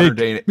me our a steak, modern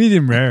day,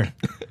 medium rare.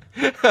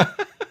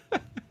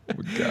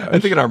 I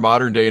think in our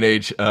modern day and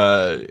age,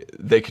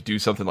 they could do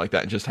something like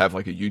that and just have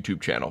like a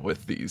YouTube channel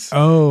with these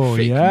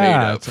fake made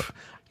up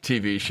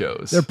TV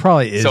shows. There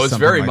probably is. So it's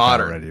something very like that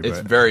modern. already, it's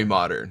but- very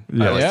modern.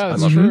 Yeah,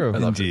 that's I love true. It. I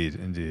love it.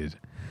 Indeed.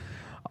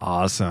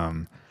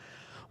 Awesome.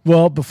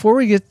 Well, before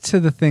we get to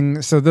the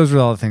thing, so those were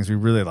all the things we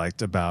really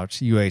liked about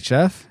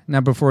UHF.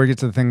 Now, before we get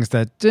to the things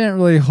that didn't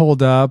really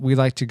hold up, we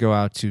like to go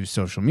out to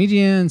social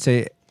media and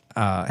say,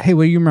 hey,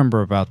 what do you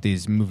remember about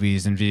these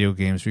movies and video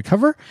games we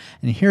cover?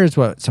 And here's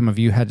what some of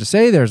you had to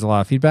say. There's a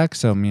lot of feedback,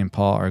 so me and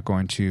Paul are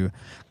going to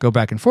go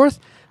back and forth.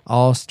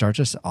 I'll start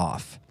us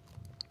off.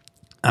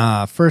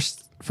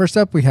 First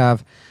up, we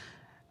have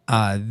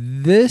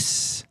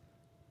this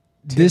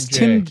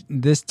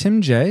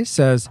Tim J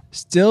says,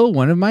 still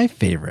one of my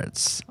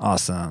favorites.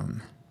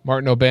 Awesome.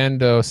 Martin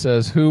Obando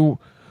says,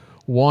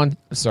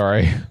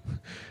 sorry.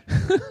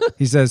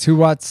 He says, who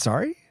wants,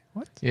 sorry?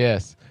 What?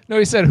 Yes. No,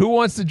 he said, who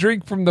wants to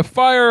drink from the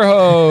fire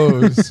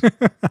hose?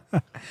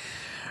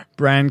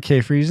 Brian K.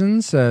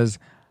 Friesen says,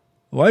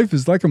 life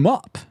is like a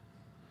mop.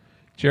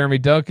 Jeremy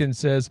Duncan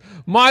says,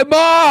 my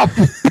mop!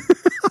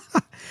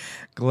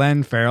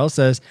 Glenn Farrell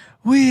says,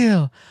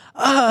 wheel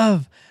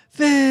of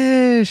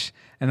fish.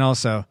 And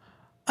also,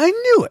 I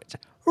knew it.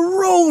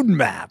 Road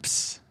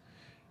maps.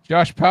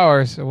 Josh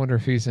Powers, I wonder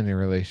if he's any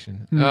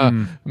relation.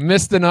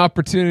 Missed an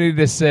opportunity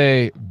to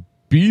say,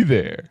 be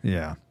there.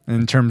 Yeah.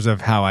 In terms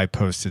of how I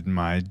posted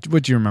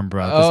what do you remember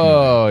about this movie?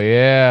 Oh,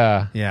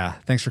 yeah. Yeah.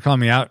 Thanks for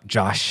calling me out,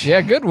 Josh.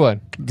 Yeah, good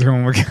one. Oh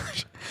my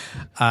gosh.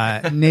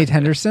 Nate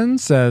Henderson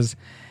says,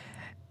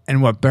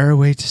 and what better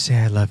way to say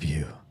I love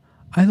you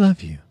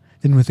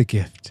than with a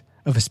gift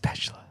of a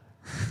spatula.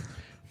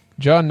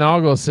 John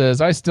Noggle says,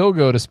 I still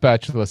go to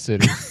Spatula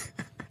City.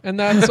 And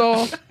that's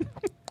all.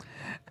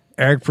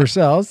 Eric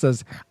Purcell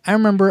says, I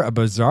remember a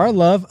bizarre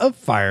love of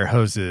fire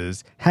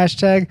hoses.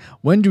 Hashtag,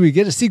 when do we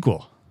get a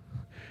sequel?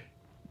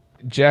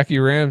 Jackie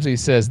Ramsey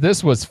says,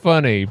 this was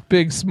funny.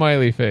 Big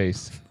smiley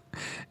face.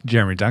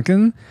 Jeremy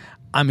Duncan,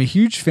 I'm a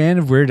huge fan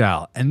of Weird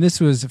Al, and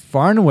this was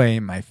far and away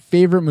my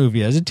favorite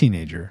movie as a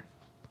teenager.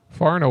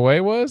 Far and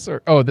Away was?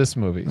 This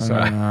movie.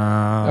 Sorry.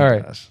 All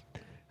right. Gosh.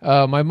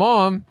 My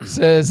mom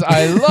says,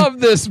 I love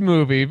this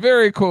movie.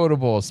 Very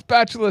quotable.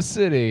 Spatula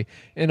City.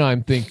 And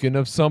I'm thinking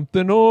of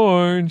something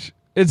orange.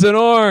 It's an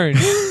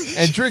orange.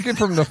 And drinking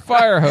from the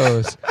fire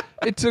hose.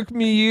 It took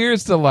me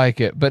years to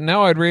like it, but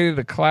now I'd rate it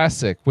a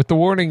classic with the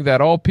warning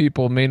that all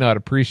people may not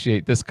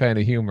appreciate this kind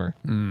of humor.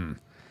 And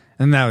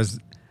that was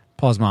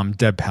Paul's mom,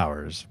 Deb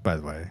Powers, by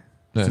the way.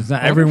 Yeah. So it's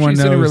not everyone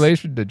she's knows. in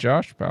relation to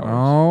Josh Powers.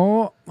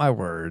 Oh, my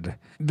word.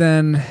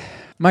 Then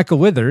Michael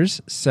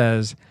Withers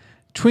says,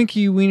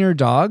 Twinkie Wiener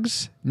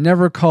dogs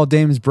never call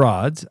dames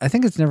broads. I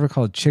think it's never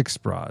called chicks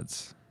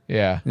broads.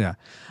 Yeah. Yeah.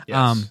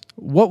 Yes.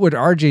 What would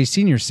RJ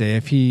Sr. say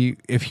if he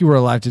were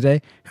alive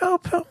today?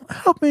 Help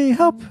me,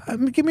 help.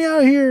 Get me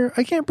out of here.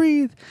 I can't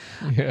breathe.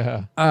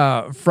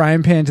 Yeah.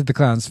 Frying pan to the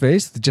clown's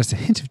face with just a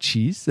hint of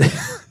cheese.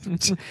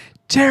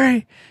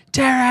 Terry.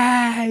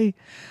 Guns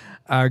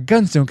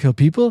don't kill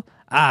people.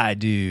 I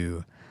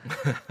do.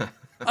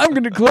 I'm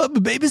going to club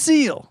a baby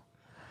seal.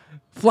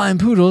 Flying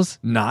poodles,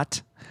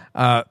 not.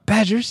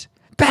 Badgers.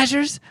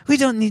 We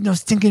don't need no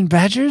stinking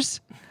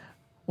badgers.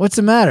 What's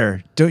the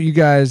matter? Don't you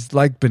guys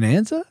like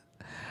Bonanza?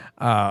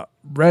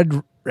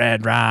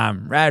 Red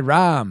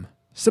Rom.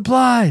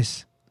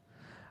 Supplies.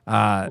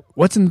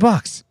 What's in the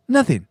box?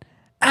 Nothing.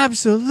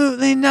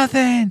 Absolutely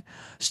nothing.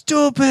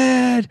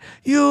 Stupid.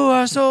 You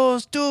are so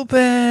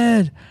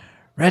stupid.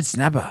 Red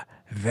Snapper.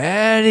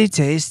 Very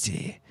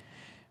tasty.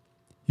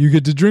 You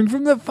get to drink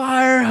from the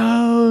fire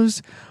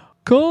hose.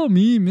 Call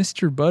me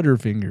Mr.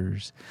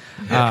 Butterfingers.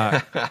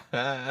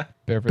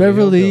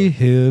 Beverly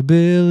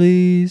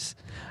Hillbillies.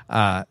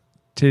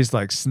 Tastes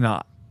like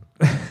snot.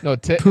 No,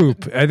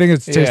 poop. I think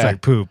it tastes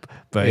like poop,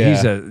 but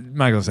Yeah.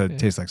 Michael said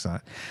tastes like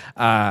snot.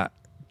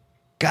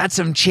 Got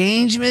some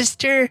change,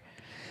 mister?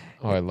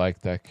 Oh, I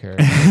like that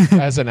character.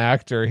 As an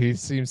actor, he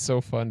seems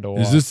so fun to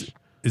watch.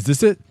 Is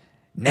this it?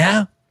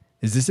 No.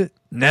 Is this it?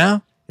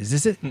 No. Is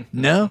this it?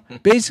 No.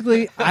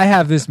 Basically, I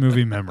have this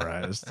movie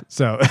memorized.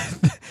 So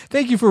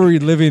thank you for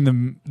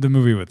reliving the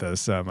movie with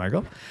us,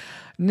 Michael.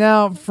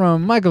 Now,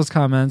 from Michael's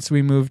comments,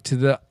 we move to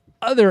the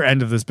other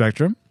end of the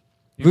spectrum.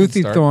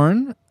 Boothie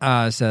Thorne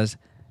says,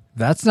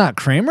 that's not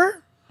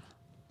Kramer?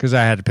 Because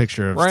I had a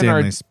picture of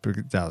Stanley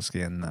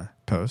Spadowski in the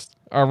post.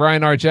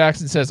 Ryan R.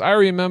 Jackson says, I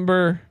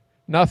remember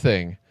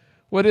nothing.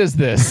 What is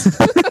this?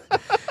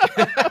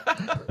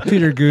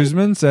 Peter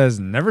Guzman says,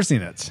 never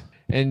seen it.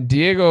 And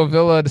Diego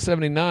Villa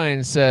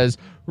 79 says,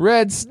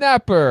 Red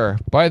Snapper.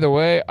 By the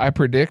way, I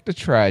predict a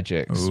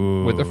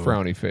tragics with a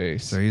frowny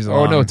face. So he's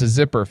no, it's a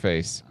zipper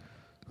face.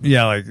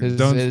 Yeah, like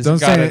don't got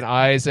say an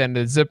eyes and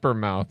a zipper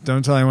mouth.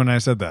 Don't tell anyone I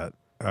said that.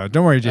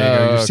 Don't worry,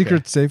 Diego. Your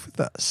secret's safe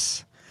with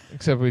us.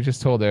 Except we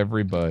just told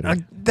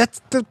everybody. That's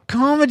the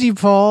comedy,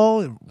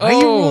 Paul. Why are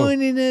you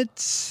ruining it?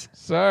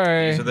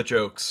 Sorry. These are the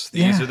jokes.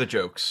 These are the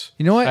jokes.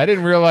 You know what? I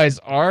didn't realize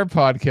our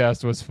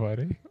podcast was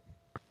funny.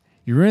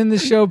 You ruined the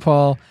show,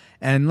 Paul.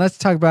 And let's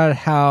talk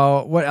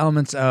about what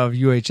elements of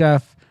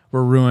UHF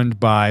were ruined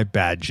by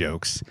bad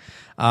jokes.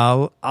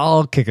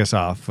 I'll kick us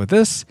off with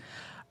this.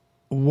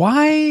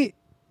 Why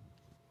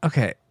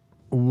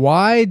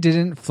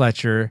didn't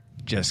Fletcher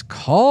just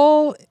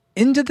call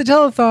into the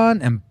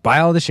telethon and buy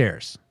all the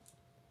shares?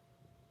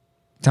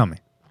 Tell me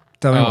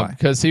why.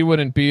 Because he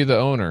wouldn't be the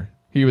owner.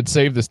 He would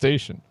save the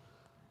station.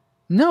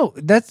 No,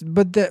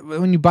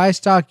 when you buy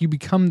stock, you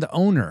become the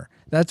owner.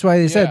 That's why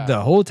they said the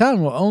whole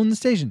town will own the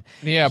station.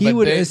 Yeah, but they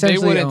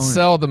wouldn't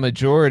sell the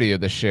majority of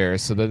the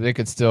shares so that they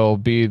could still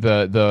be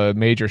the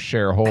major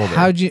shareholder.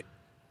 How'd you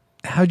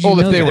if know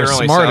they that? were They're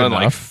only smart selling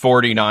enough.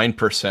 like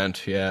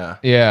 49%. Yeah.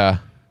 Yeah.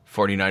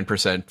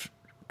 49%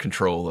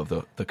 control of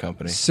the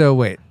company. So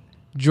wait,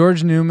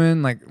 George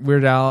Newman, like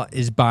Weird Al,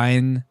 is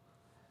buying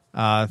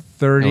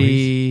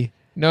 30.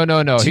 No.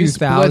 He splits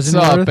 2,000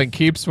 up worth? and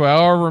keeps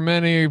however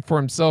many for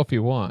himself he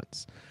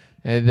wants,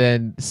 and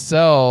then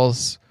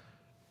sells,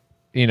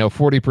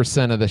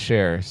 40% of the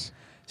shares.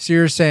 So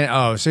you're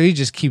saying, so he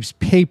just keeps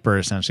paper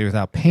essentially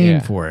without paying Yeah.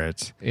 for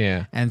it,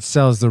 Yeah. and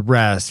sells the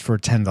rest for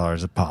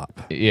 $10 a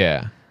pop.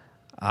 Yeah.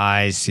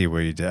 I see what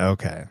you did.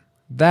 Okay,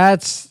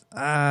 that's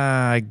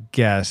I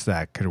guess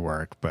that could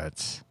work,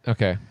 but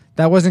Okay.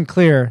 that wasn't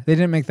clear. They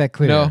didn't make that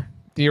clear. No,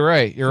 you're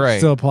right. You're right.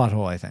 Still a plot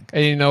hole, I think.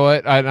 And you know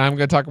what? I'm going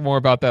to talk more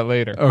about that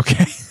later.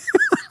 Okay.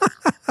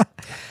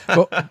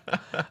 Well,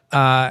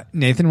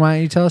 Nathan, why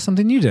don't you tell us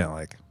something you didn't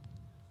like?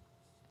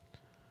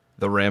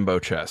 The Rambo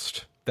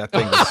chest. That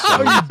thing is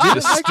so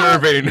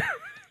disturbing.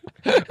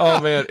 Oh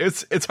man,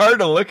 it's hard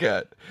to look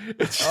at.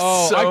 It's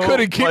just I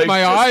couldn't keep like,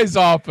 my just- eyes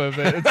off of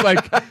it. It's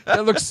like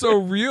that looks so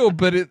real,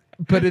 but it's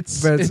But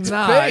it's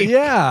not. fake.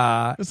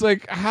 Yeah. It's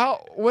like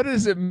what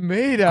is it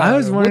made out I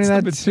was of? wondering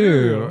What's that the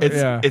material?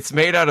 too. It's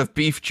made out of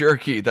beef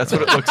jerky. That's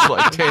what it looks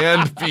like.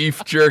 Tanned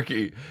beef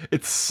jerky.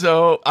 It's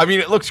so. I mean,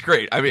 it looks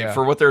great. I mean, Yeah.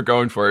 for what they're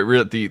going for, it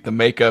really the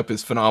makeup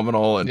is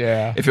phenomenal. And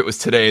Yeah. if it was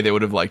today, they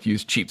would have like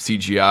used cheap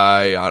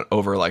CGI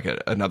over like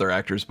another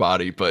actor's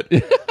body. But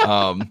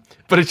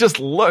but it just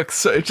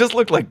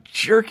looked like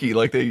jerky.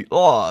 Like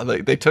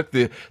they took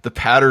the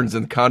patterns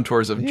and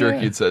contours of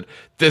jerky and said,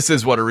 "This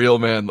is what a real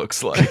man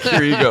looks like."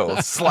 Here you go.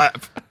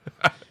 Slap.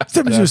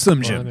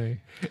 Slim Jim.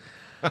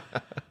 Funny.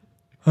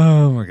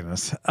 Oh my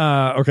goodness.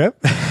 Okay.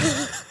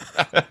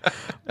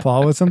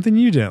 Paul, what's something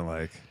you didn't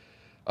like?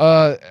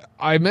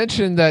 I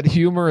mentioned that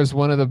humor is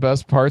one of the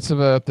best parts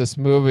about this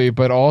movie,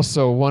 but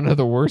also one of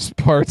the worst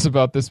parts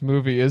about this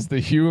movie is the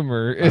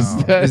humor. Is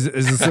Is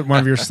this one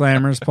of your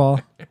slammers, Paul?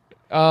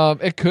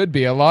 It could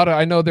be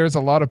I know there's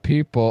a lot of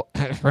people,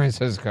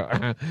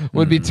 Francisco,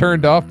 would be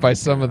turned off by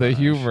some of the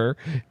humor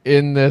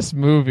in this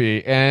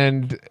movie,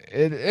 and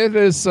it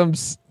is some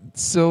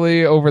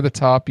silly, over the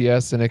top,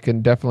 yes, and it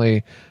can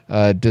definitely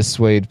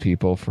dissuade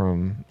people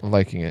from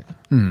liking it.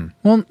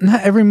 Well,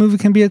 not every movie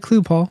can be a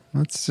clue, Paul.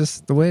 That's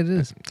just the way it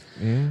is.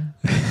 Yeah.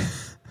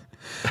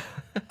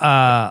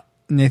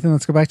 Nathan,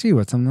 let's go back to you.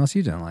 What's something else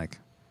you didn't like?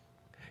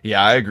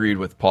 Yeah, I agreed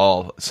with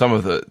Paul. Some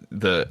of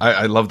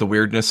I love the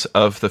weirdness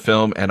of the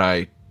film, and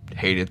I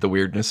hated the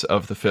weirdness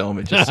of the film.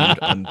 It just seemed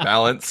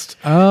unbalanced.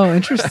 Oh,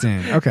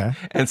 interesting. Okay.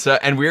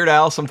 And Weird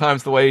Al,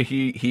 sometimes the way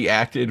he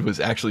acted was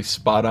actually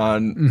spot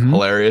on,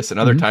 hilarious, and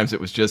other times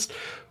it was just,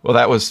 well,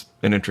 that was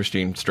an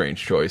interesting,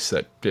 strange choice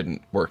that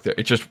didn't work there.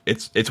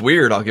 It's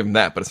weird. I'll give him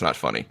that, but it's not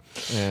funny.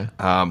 Yeah.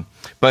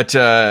 But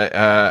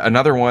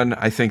another one,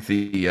 I think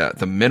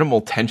the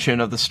minimal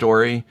tension of the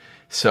story.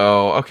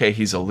 So, okay,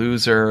 he's a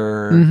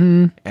loser,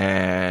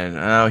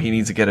 and he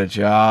needs to get a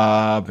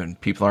job, and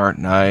people aren't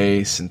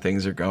nice, and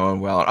things are going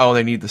well. Oh,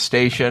 they need the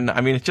station. I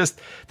mean,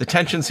 the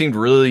tension seemed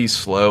really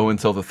slow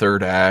until the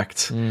third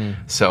act.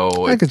 So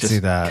I it could just see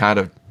that. kind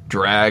of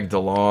dragged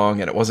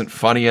along, and it wasn't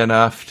funny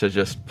enough to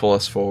just pull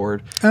us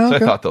forward. Oh, So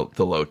okay. I thought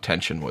the low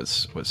tension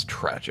was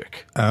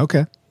tragic. Oh,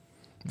 okay.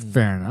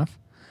 Fair enough.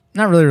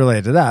 Not really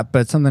related to that,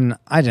 but something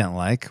I didn't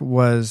like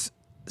was,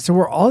 so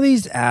were all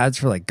these ads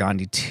for like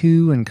Gandhi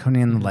 2 and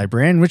Conan the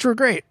Librarian, which were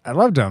great. I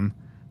loved them.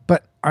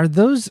 But are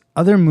those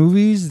other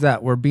movies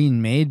that were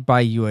being made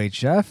by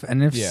UHF?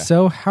 And if Yeah.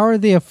 so, how are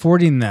they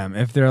affording them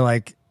if they're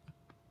like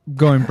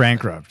going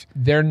bankrupt?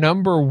 They're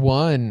number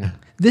one.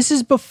 This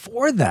is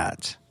before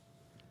that.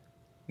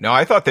 No,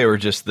 I thought they were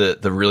just the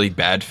really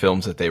bad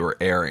films that they were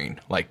airing,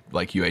 like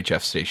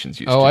UHF stations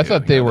used to Oh, I do.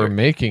 thought they You know, were they're-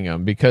 making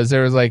them because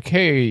there was like,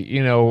 hey,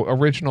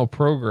 original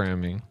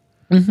programming.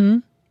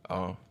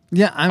 Oh.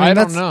 Yeah, I mean, I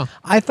don't that's, know.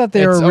 I thought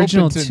they It's were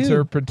original open to too.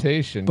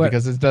 interpretation but-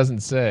 because it doesn't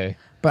say.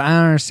 But I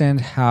don't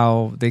understand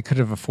how they could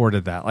have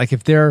afforded that. Like,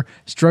 if they're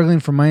struggling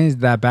for money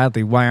that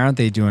badly, why aren't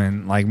they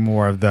doing like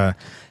more of the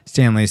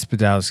Stanley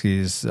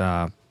Spadowski's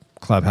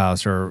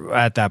Clubhouse, or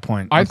at that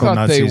point, I Uncle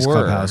thought they Nutsy's were.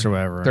 Clubhouse or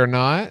whatever? They're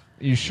not?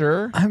 You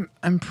sure?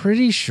 I'm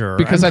pretty sure,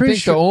 Because I'm I pretty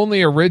think sure- the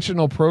only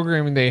original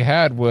programming they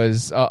had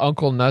was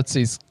Uncle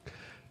Nutsy's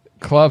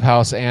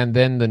Clubhouse and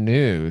then the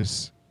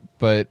news.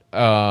 But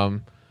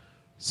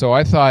so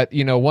I thought,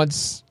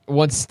 once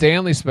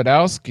Stanley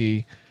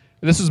Spadowski,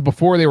 this was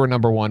before they were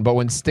number one, but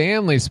when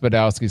Stanley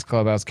Spadowski's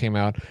Clubhouse came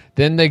out,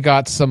 then they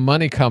got some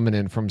money coming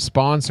in from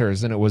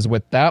sponsors, and it was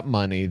with that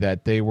money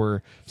that they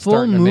were full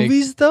starting to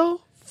movies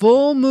though.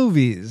 Full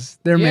movies.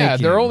 They're yeah,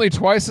 making. they're only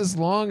twice as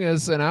long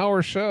as an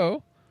hour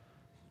show.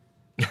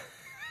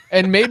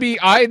 And maybe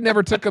I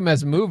never took them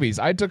as movies.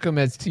 I took them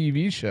as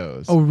TV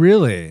shows. Oh,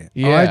 really?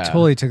 Yeah. Oh, I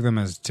totally took them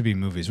as to be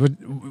movies.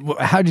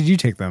 How did you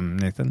take them,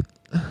 Nathan?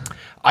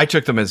 I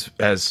took them as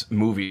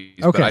movies.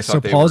 Okay, but I so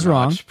thought they Paul's were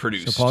not wrong.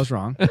 produced. So Paul's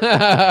wrong.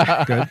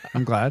 Good.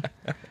 I'm glad.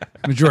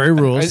 Majority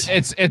rules.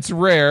 It's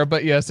rare,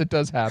 but yes, it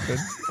does happen.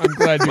 I'm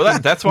glad you Well,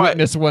 can that's why-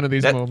 witness one of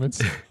these that-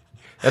 moments.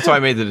 That's why I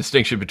made the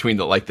distinction between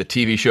the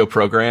TV show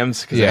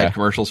programs, because they Yeah. had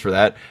commercials for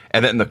that,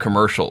 and then the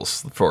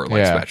commercials for like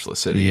Yeah. Spatula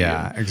City.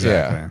 Yeah, and,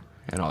 exactly.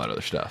 and all that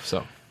other stuff.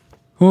 So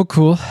Well,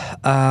 cool.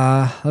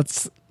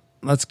 Let's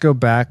let's go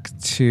back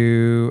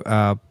to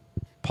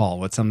Paul.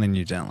 What's something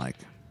you didn't like?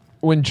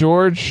 When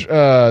George,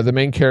 the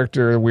main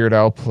character Weird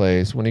Al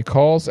plays, when he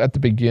calls at the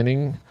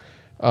beginning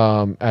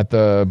at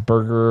the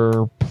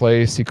burger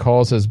place, he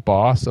calls his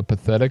boss a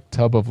pathetic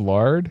tub of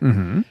lard.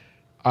 Mm-hmm.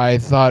 I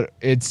thought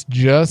it's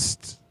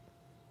just...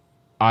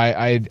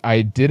 I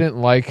didn't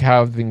like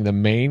having the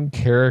main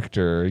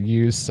character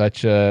use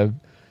such a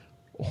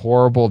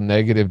horrible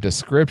negative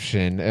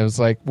description. It was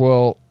like,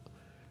 well,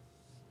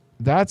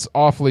 that's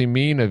awfully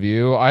mean of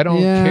you. I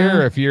don't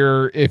care if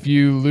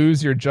you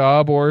lose your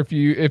job or if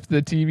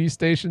the TV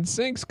station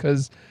sinks,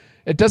 because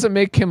it doesn't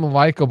make him a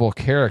likable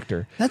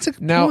character. That's a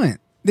good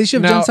point. They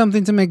should have done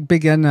something to make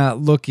Big Edna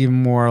look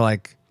even more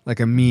like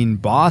a mean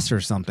boss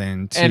or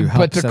something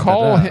but to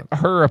call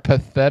her a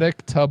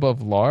pathetic tub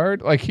of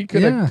lard, like he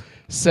could have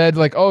said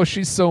like, oh,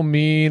 she's so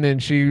mean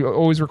and she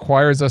always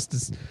requires us to,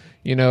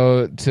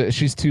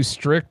 she's too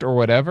strict or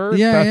whatever.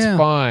 That's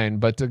fine.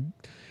 But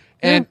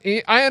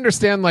I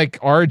understand like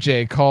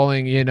RJ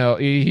calling,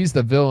 he's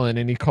the villain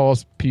and he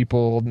calls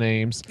people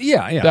names.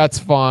 Yeah. That's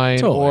fine.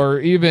 Totally. Or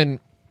even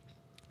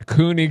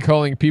Cooney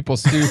calling people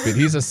stupid.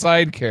 He's a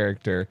side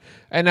character.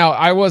 And now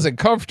I wasn't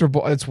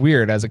comfortable. It's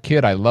weird. As a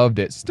kid, I loved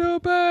it.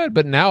 Stupid.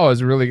 But now I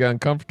was really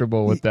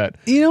uncomfortable with that.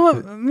 You know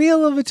what? Me a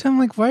little bit too. I'm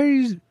like, why are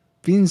you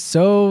being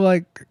so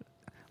like,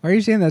 why are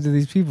you saying that to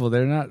these people?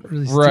 They're not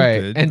really stupid.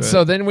 Right. And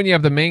so then when you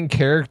have the main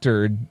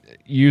character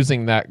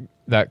using that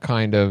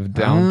kind of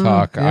down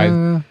talk,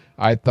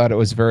 I thought it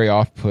was very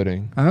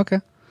off-putting. Okay.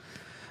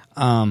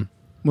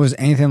 Was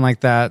anything like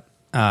that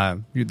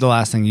the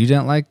last thing you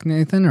didn't like,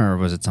 Nathan, or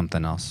was it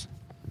something else?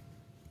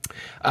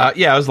 It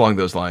was along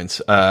those lines.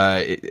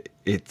 It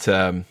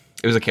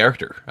was a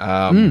character.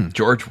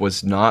 George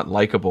was not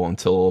likable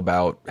until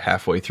about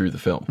halfway through the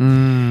film.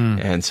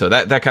 And so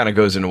that kind of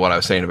goes into what I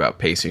was saying about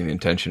pacing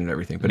and tension and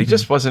everything. But he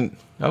just wasn't,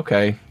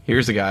 okay,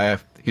 here's a guy.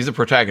 He's a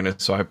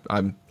protagonist, so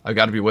I've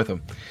got to be with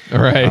him. All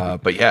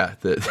right. But yeah,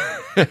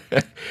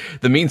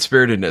 the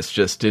mean-spiritedness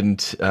just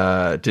didn't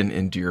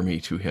endear me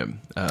to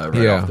him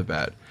off the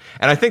bat.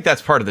 And I think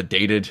that's part of the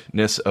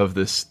datedness of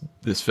this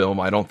film.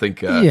 I don't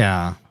think...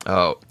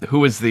 who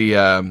was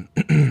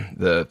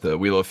the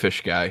Wheel of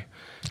Fish guy?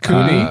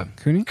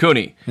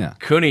 Cooney. Yeah.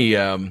 Cooney,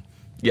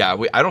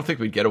 I don't think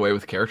we'd get away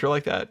with a character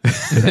like that.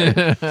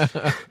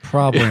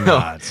 Probably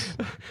not.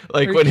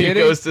 Like when he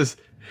goes to...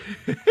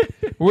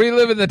 We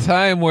live in the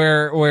time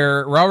where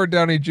Robert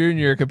Downey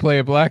Jr. could play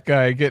a black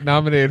guy and get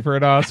nominated for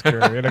an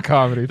Oscar in a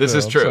comedy This film.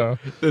 Is true. So.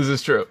 This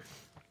is true.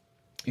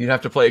 You'd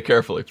have to play it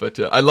carefully, but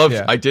I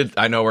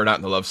know we're not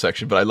in the love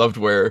section, but I loved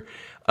where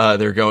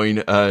they're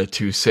going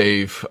to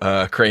save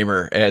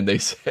Kramer, and they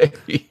say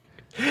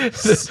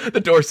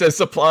the door says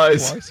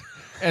supplies.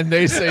 And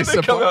they say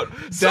supplies.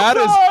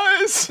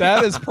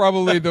 That is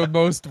probably the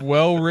most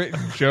well-written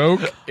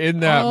joke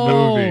in that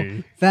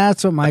movie.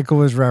 That's what Michael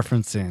was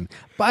referencing.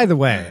 By the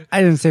way,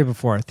 I didn't say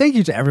before, thank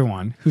you to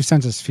everyone who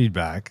sent us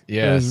feedback.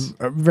 Yes.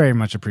 It was very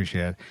much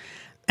appreciated.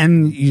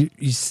 And you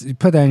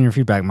put that in your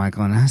feedback,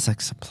 Michael, and I was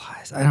like,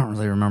 supplies? I don't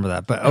really remember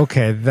that, but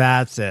okay,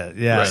 that's it.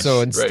 Yeah. Right.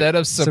 So instead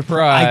of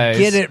surprise... I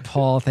get it,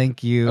 Paul.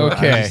 Thank you.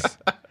 Okay.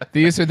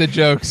 These are the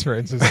jokes, for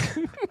instance.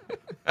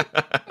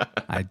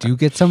 I do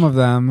get some of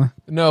them.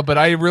 No, but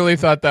I really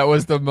thought that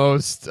was the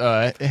most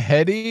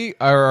heady,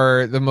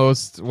 or the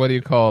most, what do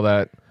you call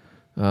that?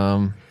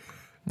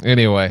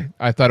 Anyway,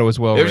 I thought it was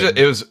well written.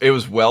 It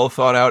was well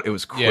thought out. It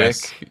was quick.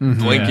 Yes.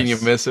 Blinking,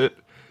 you miss it.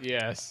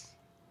 Yes.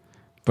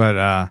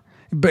 But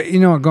you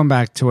know what, going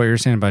back to what you were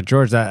saying about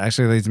George, that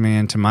actually leads me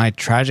into my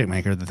tragic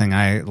maker, the thing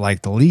I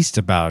liked the least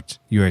about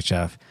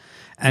UHF.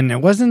 And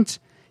it wasn't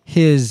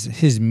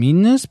his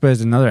meanness, but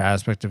it's another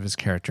aspect of his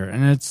character.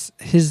 And it's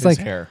his like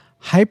hair.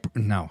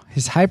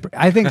 His hyper.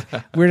 I think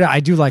I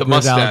do like the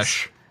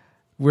mustache.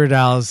 Weird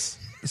Al's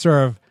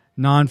sort of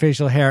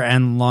non-facial hair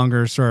and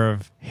longer sort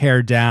of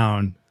hair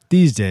down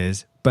these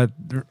days, but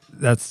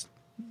that's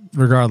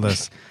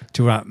regardless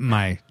to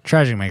my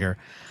tragic maker.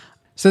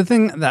 So the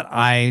thing that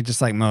I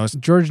just like most,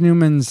 George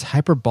Newman's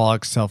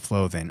hyperbolic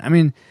self-loathing. I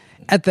mean,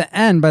 at the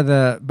end, by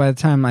the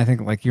time I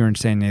think, like you were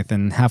saying,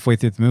 Nathan, halfway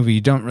through the movie,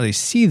 you don't really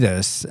see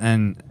this,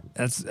 and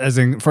that's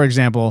for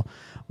example,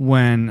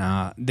 when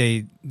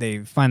they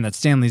find that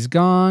Stanley's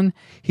gone,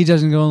 he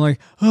doesn't go like,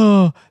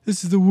 oh,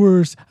 this is the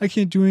worst. I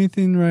can't do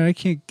anything right. I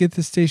can't get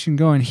the station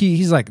going.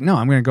 He's like, no,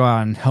 I'm going to go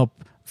out and help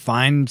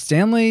find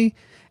Stanley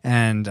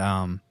and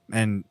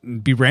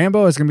be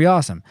Rambo. It's going to be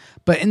awesome.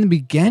 But in the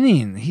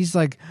beginning, he's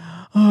like,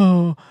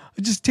 oh,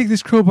 just take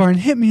this crowbar and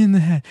hit me in the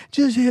head.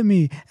 Just hit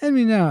me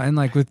now. And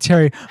like with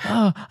Terry,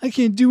 oh, I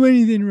can't do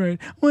anything right.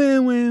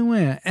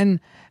 Wah. And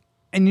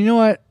you know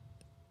what?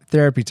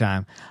 Therapy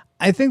time.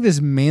 I think this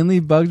mainly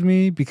bugged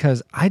me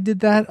because I did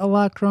that a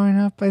lot growing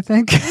up, I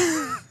think.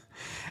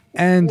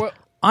 And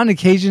on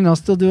occasion, I'll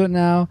still do it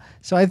now.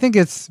 So I think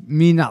it's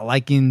me not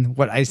liking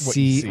what I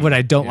see, what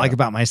I don't like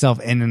about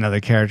myself in another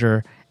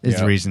character is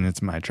the reason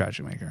it's my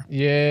tragic maker.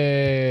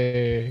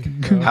 Yay.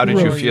 How did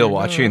you feel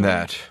watching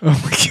that? Oh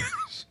my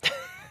gosh.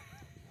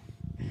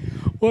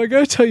 Well, I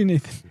gotta tell you,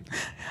 Nathan,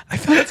 I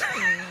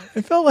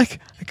felt like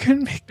I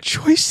couldn't make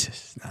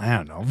choices. I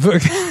don't know.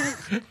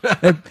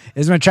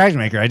 It's my tragic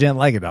maker. I didn't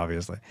like it,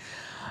 obviously.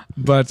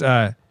 But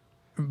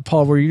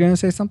Paul, were you going to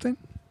say something?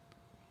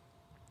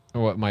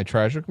 What, my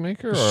tragic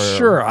maker? Or?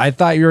 Sure. I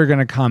thought you were going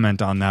to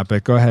comment on that,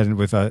 but go ahead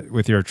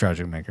with your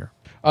tragic maker.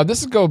 This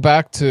is go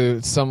back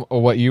to some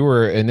of what you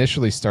were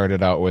initially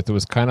started out with. It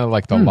was kind of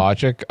like the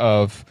logic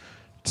of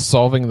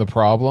solving the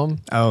problem.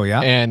 Oh,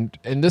 yeah. And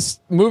this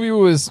movie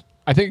was,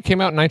 I think it came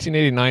out in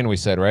 1989, we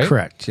said, right?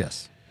 Correct,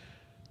 yes.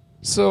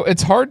 So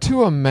it's hard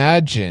to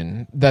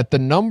imagine that the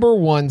number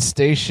one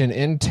station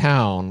in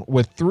town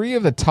with 3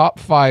 of the top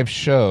 5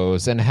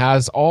 shows and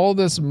has all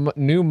this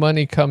new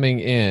money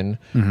coming in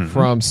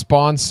from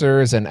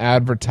sponsors and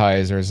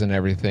advertisers and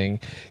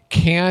everything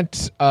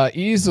can't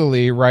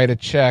easily write a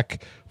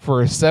check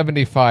for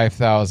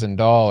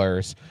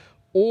 $75,000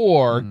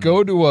 or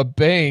go to a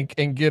bank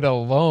and get a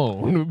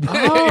loan.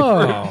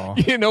 Oh.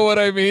 You know what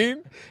I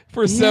mean?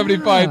 For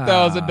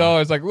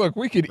 $75,000. Like, look,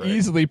 we could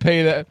easily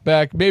pay that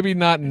back. Maybe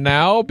not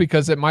now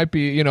because it might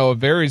be, a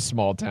very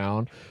small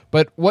town.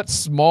 But what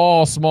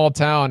small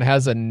town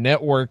has a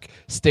network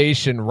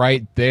station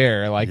right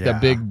there, like the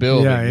big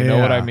building? You know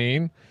what I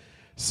mean?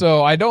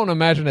 So I don't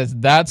imagine it's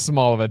that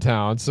small of a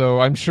town. So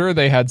I'm sure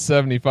they had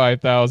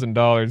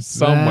 $75,000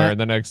 somewhere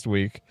the next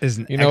week. Is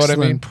an what I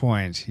mean?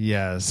 Point.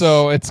 Yes.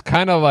 So it's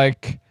kind of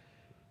like,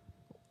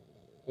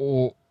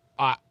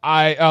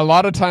 I a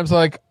lot of times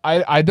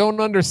I don't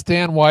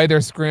understand why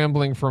they're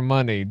scrambling for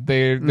money.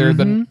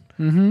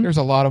 There's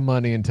a lot of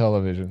money in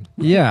television.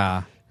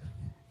 Yeah.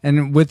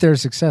 And with their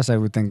success, I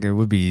would think it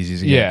would be easy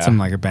to get something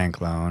like a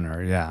bank loan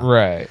or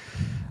Right.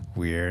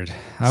 Weird.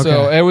 Okay.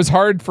 So it was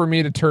hard for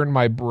me to turn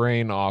my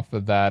brain off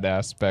of that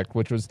aspect,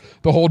 which was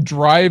the whole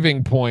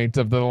driving point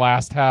of the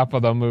last half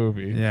of the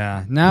movie.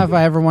 Yeah. Now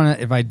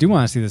if I do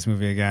want to see this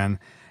movie again,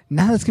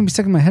 now that's going to be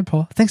stuck in my head,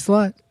 Paul. Thanks a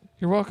lot.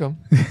 You're welcome.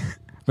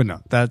 But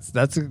no, that's an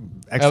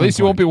excellent At least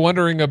you won't be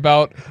wondering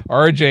about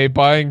RJ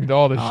buying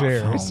all the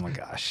shares. Oh my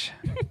gosh.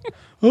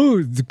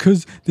 Oh,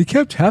 because they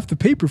kept half the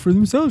paper for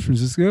themselves,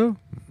 Francisco.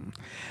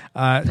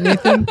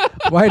 Nathan,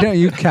 why don't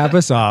you cap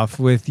us off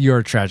with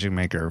your tragic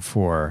maker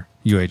for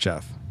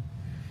UHF?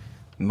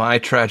 My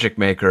tragic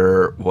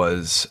maker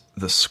was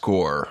the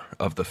score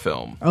of the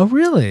film. Oh,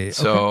 really?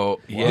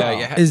 So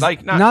okay. Is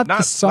like not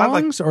the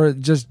songs or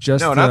just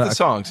no, not the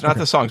songs, not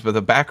the songs, but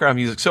the background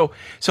music. So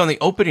in the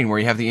opening where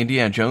you have the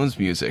Indiana Jones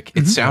music,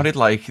 it sounded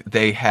like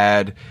they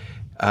had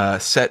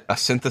set a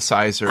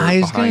synthesizer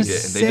behind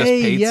it, and they just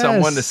paid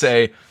someone to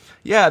say.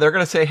 Yeah, they're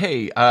going to say,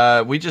 hey,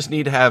 we just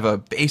need to have a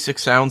basic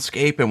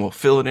soundscape and we'll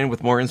fill it in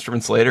with more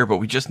instruments later, but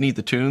we just need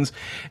the tunes.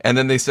 And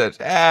then they said,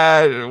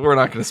 we're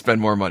not going to spend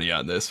more money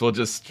on this. We'll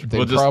just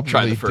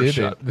try the first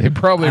shot. They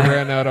probably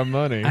ran out of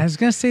money. I was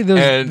going to say,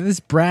 this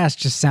brass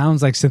just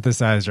sounds like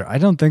synthesizer. I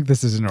don't think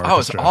this is an orchestra. Oh,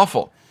 it's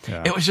awful.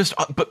 Yeah. It was just,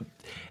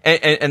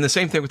 and the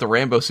same thing with the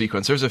Rambo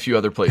sequence. There's a few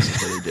other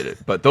places where they did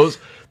it, but those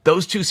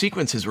 2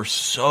 sequences were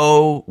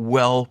so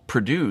well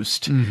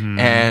produced,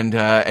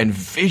 and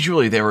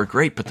visually they were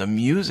great, but the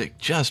music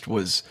just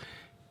was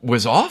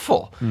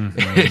awful.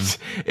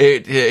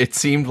 It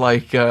seemed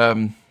like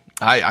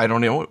I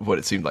don't know what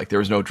it seemed like. There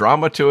was no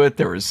drama to it.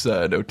 There was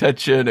no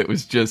tension. It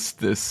was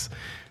just this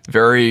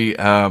very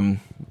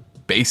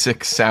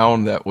basic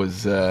sound that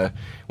was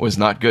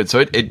not good.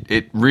 So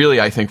it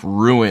really, I think,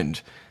 ruined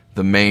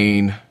the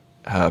main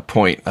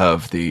point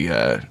of the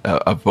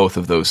of both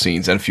of those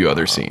scenes and a few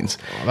other scenes.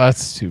 Oh,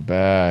 that's too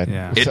bad.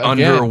 Yeah. It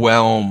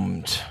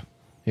underwhelmed.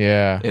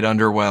 Yeah. It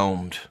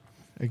underwhelmed.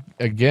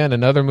 Again,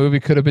 another movie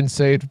could have been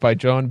saved by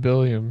John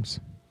Williams.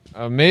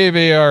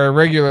 Maybe our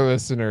regular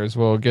listeners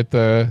will get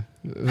the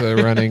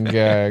running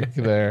gag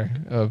there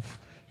of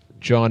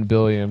John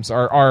Williams,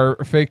 our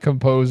fake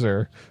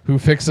composer who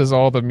fixes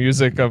all the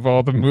music of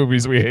all the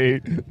movies we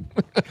hate.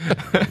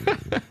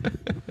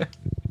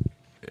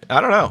 I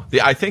don't know.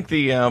 I think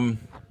I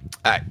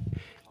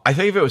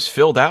think if it was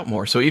filled out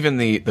more, so even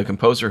the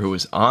composer who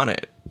was on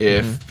it,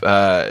 if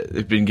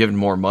it'd been given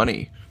more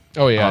money,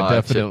 oh yeah,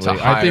 definitely, to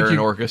hire an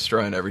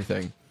orchestra and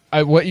everything.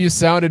 What you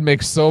sounded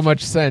makes so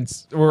much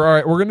sense. All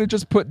right. We're gonna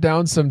just put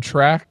down some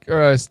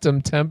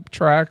temp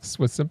tracks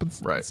with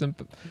right.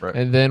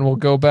 and then we'll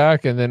go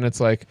back, and then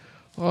it's like,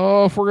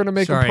 oh, if we're gonna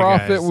make a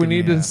profit, guys, we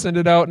need to send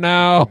it out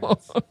now.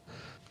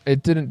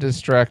 It didn't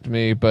distract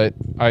me, but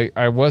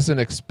I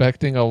wasn't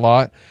expecting a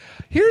lot.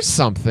 Here's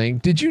something.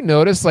 Did you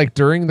notice, like,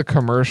 during the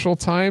commercial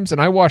times, and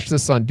I watched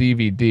this on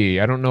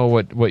DVD. I don't know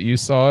what you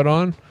saw it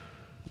on.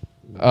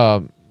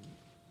 I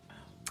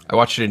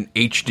watched it in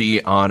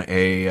HD on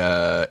a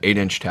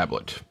 8-inch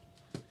tablet.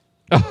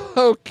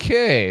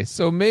 Okay,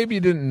 so maybe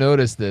you didn't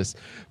notice this,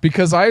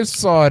 because I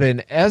saw it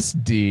in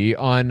SD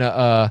on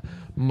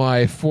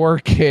my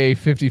 4K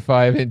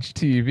 55-inch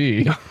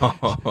TV.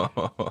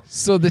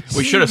 So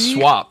we should have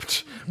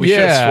swapped. We should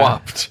have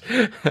swapped.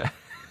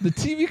 The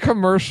TV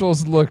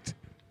commercials looked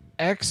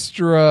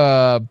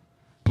extra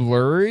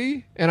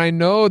blurry, and I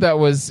know that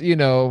was,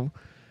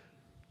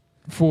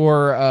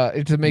 for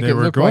to make it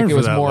look like it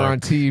was more on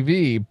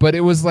TV, but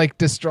it was like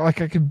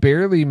like I could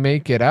barely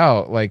make it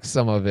out, like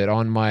some of it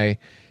on my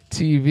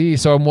TV.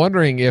 So I'm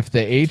wondering if the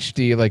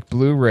HD, like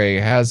Blu-ray,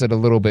 has it a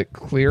little bit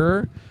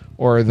clearer,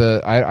 or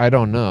I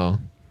don't know.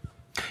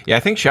 Yeah, I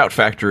think Shout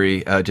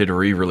Factory did a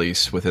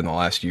re-release within the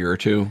last year or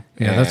two.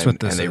 Yeah, that's what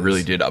this and they is.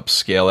 really did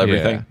upscale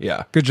everything.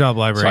 Yeah. Good job,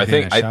 library. So I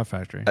think Shout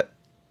Factory.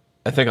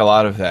 I think a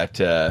lot of that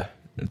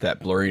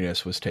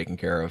blurriness was taken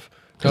care of.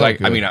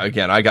 Because I mean,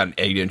 again, I got an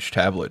 8-inch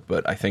tablet,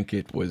 but I think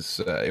it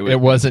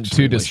wasn't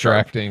too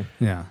distracting.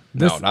 Yeah,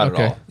 No, not at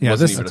all. Yeah,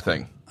 Wasn't this even a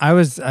thing. I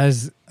was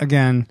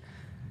again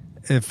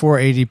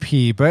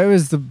 480p, but it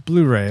was the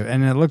Blu-ray,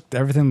 and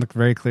everything looked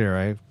very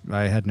clear.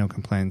 I had no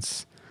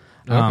complaints.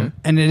 Okay.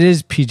 And it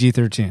is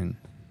PG-13.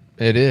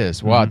 It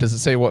is. Wow. Does it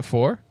say what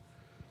for?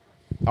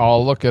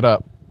 I'll look it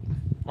up.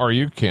 Or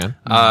you can.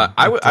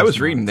 I was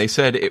reading. They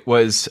said it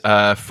was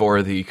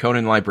for the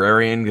Conan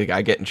Librarian, the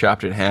guy getting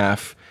chopped in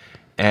half,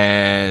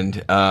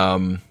 and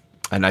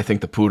I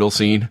think the poodle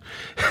scene.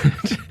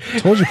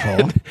 Told you,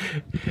 Paul.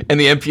 And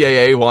the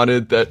MPAA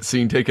wanted that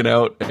scene taken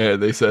out,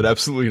 and they said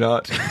absolutely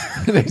not.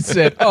 They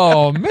said,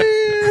 "Oh man."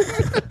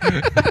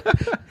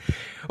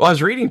 Well, I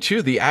was reading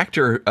too. The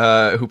actor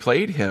who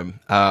played him,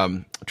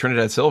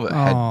 Trinidad Silva,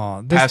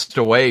 had passed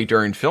away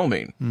during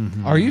filming.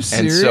 Mm-hmm. Are you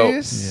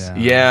serious? So,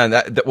 yeah, and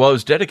that it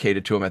was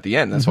dedicated to him at the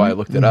end. That's why I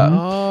looked it up.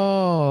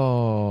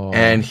 Oh,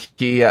 and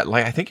he,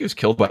 I think he was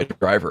killed by a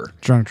driver,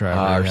 drunk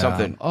driver, or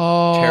something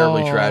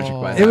terribly tragic.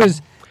 By that. It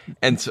was,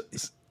 and so,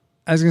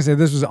 I was gonna say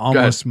this was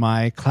almost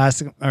my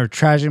classic or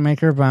tragic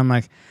maker, but I'm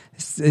like,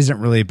 this isn't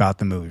really about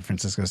the movie,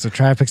 Francisco. So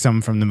try to pick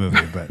something from the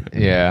movie, but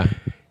yeah.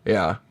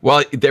 Yeah.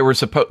 Well,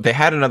 they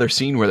had another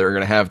scene where they were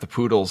going to have the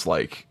poodles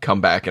like come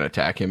back and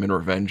attack him in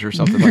revenge or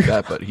something like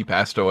that, but he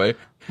passed away.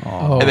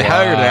 And they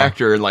hired an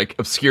actor and like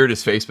obscured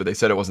his face, but they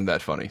said it wasn't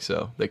that funny,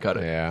 so they cut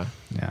it. Yeah.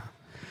 Yeah.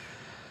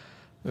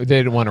 They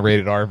didn't want a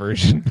rated R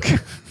version.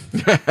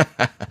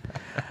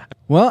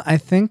 Well, I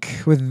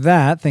think with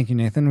that, thank you,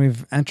 Nathan.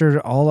 We've entered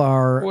all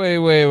our. Wait.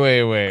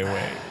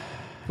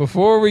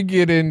 Before we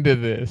get into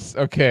this,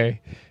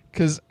 okay.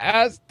 Because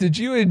did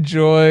you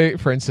enjoy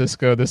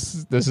Francisco?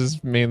 This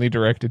is mainly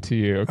directed to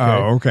you. Okay?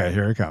 Oh, okay.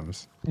 Here it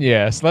comes.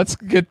 Yes, let's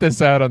get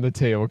this out on the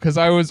table. Because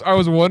I was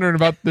wondering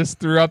about this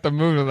throughout the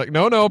movie. I'm like,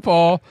 no,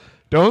 Paul,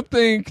 don't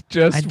think.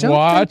 Just I don't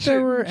watch. think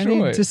there were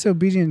enjoy. any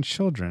disobedient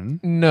children.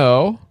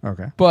 No.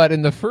 Okay. But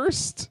in the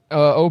first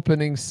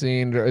opening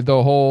scene,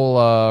 the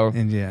whole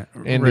Indiana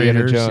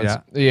Raiders, Jones,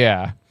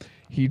 yeah,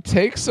 he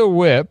takes a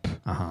whip,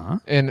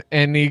 and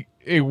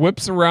he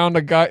whips around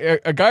a guy.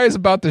 A guy is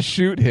about to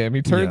shoot him.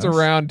 He turns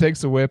around,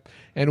 takes a whip,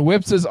 and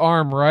whips his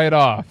arm right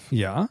off.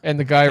 Yeah. And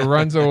the guy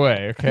runs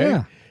away. Okay.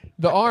 Yeah.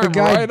 The arm the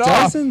guy right off.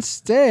 doesn't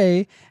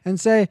stay and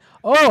say,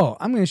 "Oh,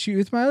 I'm going to shoot you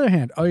with my other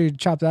hand." Oh, you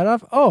chop that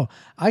off. Oh,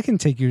 I can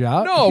take you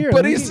out. No, Here,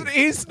 but let me-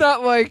 he's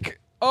not like.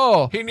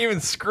 Oh, He didn't even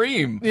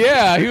scream.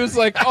 yeah. He was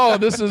like, "Oh,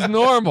 this is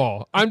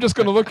normal. I'm just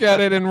going to look at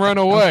it and run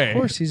away." Of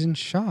course, he's in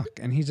shock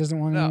and he doesn't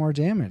want any more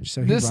damage,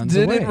 so he This runs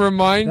didn't away.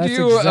 remind That's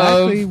you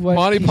exactly of what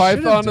Monty he should have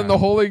Python and the done.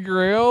 Holy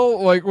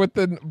Grail, like with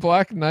the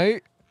Black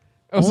Knight.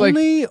 I was like,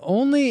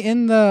 only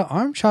in the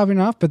arm chopping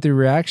off, but the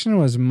reaction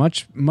was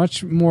much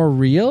more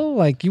real.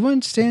 Like you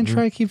wouldn't stay and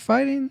try to keep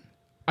fighting.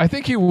 I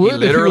think he He would. if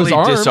he was literally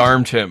armed.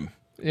 disarmed him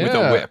with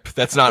Yeah. a whip.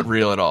 That's not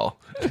real at all.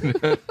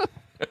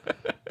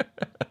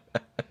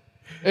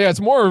 Yeah,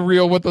 it's more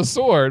real with the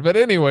sword. But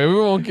anyway, we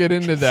won't get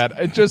into that.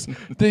 It just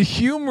the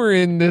humor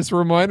in this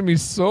reminded me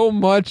so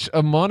much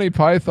of Monty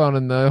Python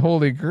and the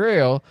Holy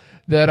Grail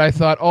that I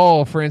thought,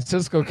 oh,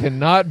 Francisco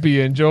cannot be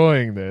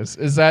enjoying this.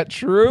 Is that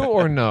true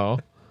or no?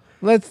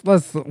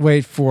 Let's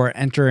wait for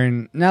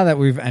entering. Now that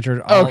we've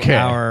entered all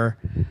our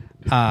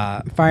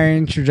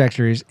firing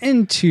trajectories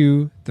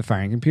into the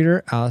firing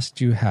computer, Alice,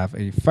 do you have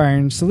a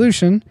firing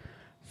solution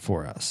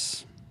for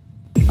us?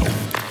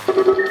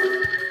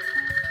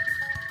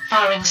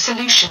 Firing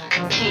solution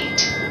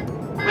complete.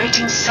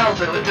 Rating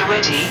salvo at the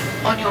ready.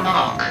 On your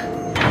mark.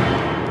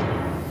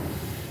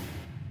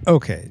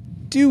 Okay.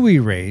 Do we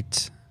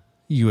rate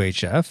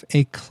UHF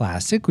a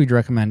classic? We'd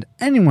recommend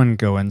anyone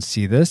go and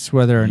see this,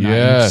 whether or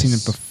not you've seen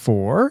it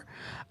before.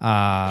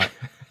 A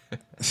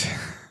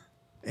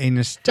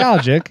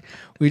nostalgic,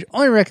 we'd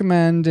only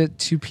recommend it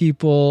to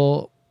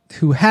people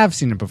who have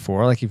seen it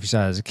before. Like if you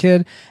saw it as a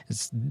kid,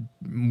 it's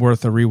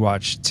worth a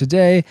rewatch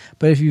today.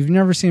 But if you've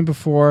never seen it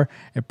before,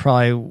 it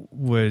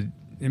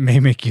may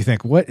make you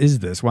think, what is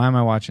this? Why am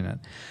I watching it?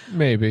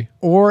 Maybe.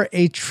 Or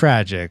a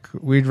tragic,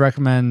 we'd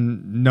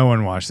recommend no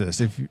one watch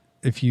this. If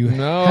you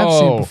have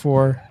seen it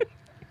before,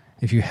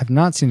 if you have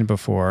not seen it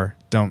before,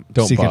 don't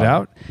seek bother. it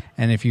out.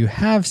 And if you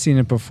have seen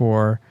it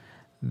before,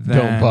 then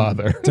Don't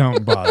bother.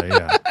 Don't bother,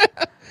 yeah.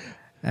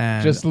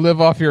 And Just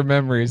live off your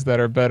memories that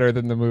are better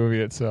than the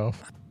movie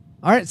itself.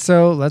 all right,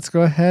 so let's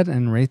go ahead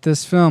and rate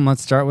this film.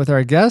 Let's start with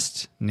our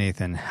guest,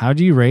 Nathan. How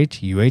do you rate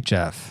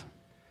UHF?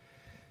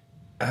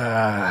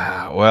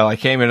 Well, I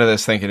came into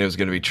this thinking it was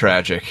going to be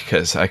tragic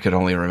because I could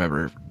only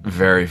remember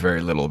very,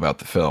 very little about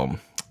the film.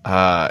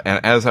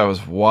 And as I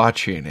was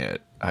watching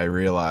it, I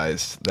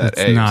realized that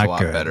It's A was not a lot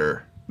good.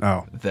 better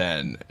Oh.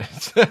 then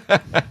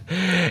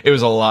it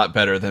was a lot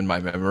better than my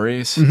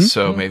memories.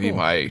 So maybe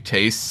my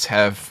tastes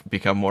have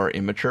become more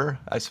immature,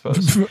 I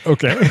suppose.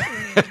 Okay.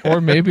 Or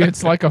maybe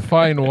it's like a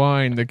fine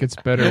wine that gets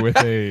better with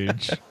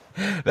age.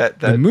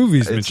 The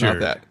movie's it's mature.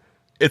 not that.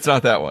 It's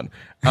not that one.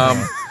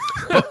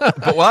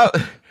 But while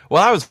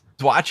I was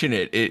watching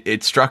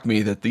it struck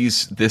me that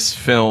this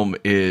film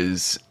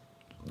is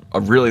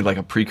really like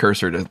a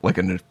precursor to like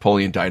a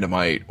Napoleon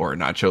Dynamite or a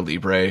Nacho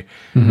Libre,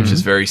 which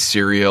is very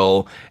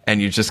serial,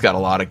 and you just got a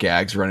lot of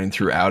gags running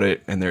throughout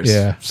it, and there's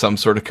some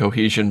sort of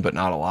cohesion, but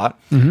not a lot.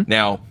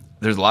 Now,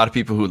 there's a lot of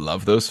people who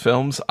love those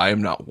films. I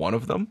am not one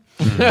of them.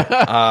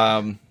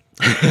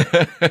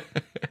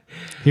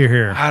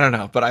 Here. I don't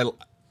know, but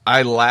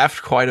I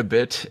laughed quite a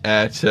bit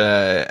at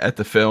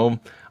the film.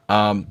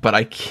 But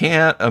I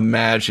can't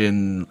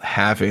imagine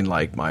having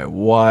like my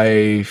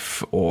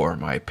wife or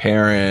my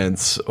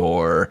parents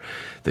or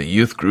the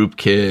youth group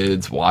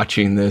kids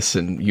watching this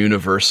and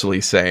universally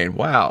saying,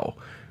 wow,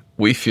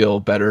 we feel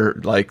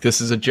better. Like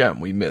this is a gem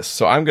we missed.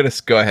 So I'm going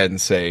to go ahead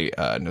and say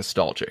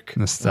nostalgic.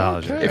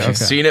 Nostalgia. If you've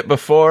seen it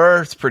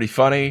before, it's pretty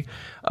funny.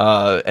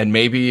 And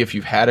maybe if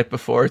you've had it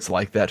before, it's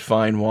like that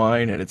fine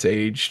wine and it's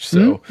aged.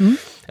 So,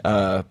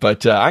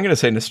 but I'm going to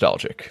say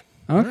nostalgic.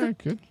 Okay,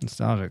 good.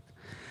 Nostalgic.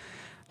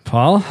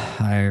 Paul,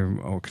 I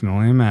can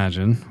only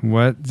imagine.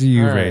 What do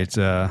you rate?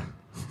 Well,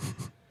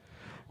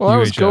 I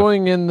was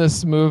going in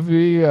this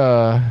movie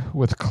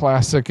with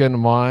classic in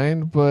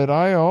mind, but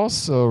I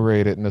also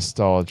rate it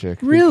nostalgic.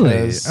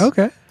 Really?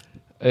 Okay.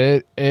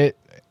 It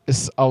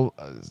is. I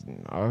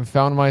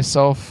found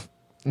myself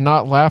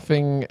not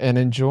laughing and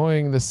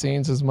enjoying the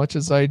scenes as much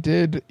as I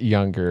did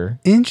younger.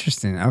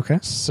 Interesting. Okay.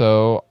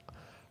 So.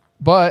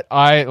 But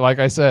like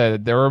I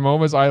said, there were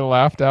moments I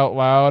laughed out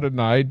loud,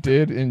 and I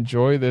did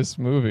enjoy this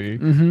movie.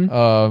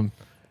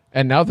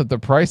 And now that the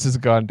price has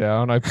gone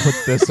down, I put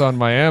this on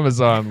my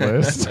Amazon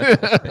list.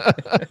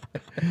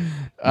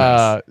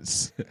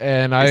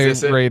 And I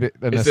rate it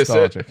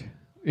nostalgic.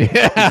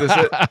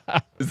 Yeah.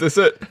 Is this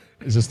it?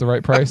 Is this the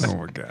right price? Oh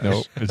my gosh.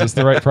 Nope. Is this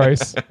the right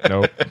price?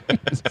 Nope.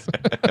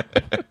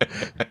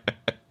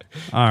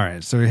 All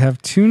right. So we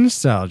have two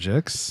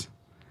nostalgics.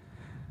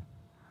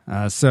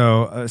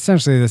 So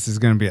essentially, this is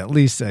going to be at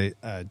least a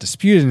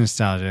disputed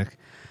nostalgic.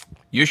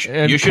 You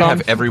should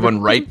have everyone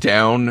write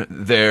down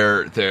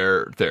their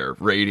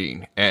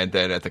rating, and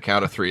then at the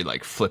count of three,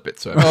 like flip it.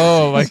 So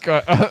like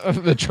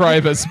the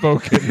tribe has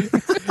spoken.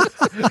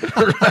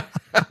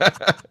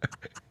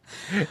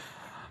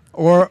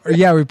 Or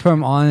we put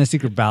them on a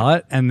secret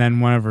ballot, and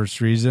then one of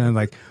us reads it, and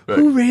like,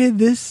 who rated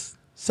this?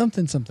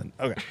 Something.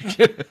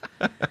 Okay.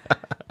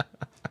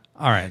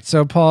 All right.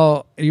 So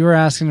Paul, you were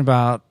asking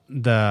about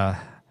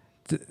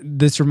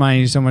this reminded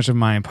you so much of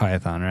Monty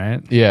Python,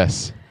 right?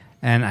 Yes.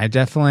 And I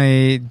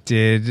definitely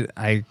did.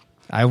 I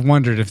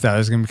wondered if that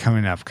was going to be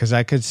coming up because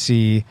I could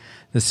see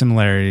the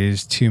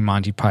similarities to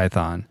Monty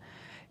Python.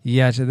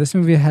 Yet this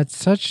movie had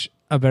such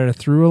a better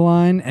through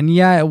line. And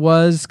it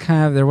was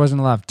kind of, there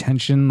wasn't a lot of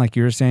tension, like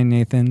you were saying,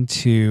 Nathan,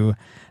 to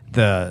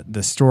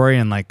the story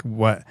and like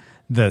what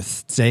the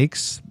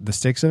stakes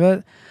of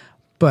it.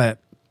 But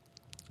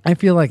I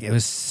feel like it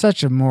was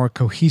such a more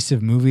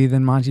cohesive movie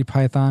than Monty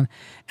Python.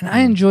 And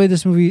I enjoyed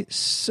this movie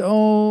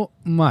so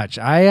much.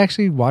 I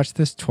actually watched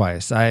this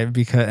twice.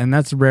 And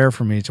that's rare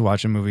for me to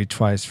watch a movie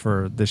twice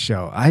for the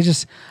show. I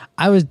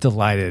was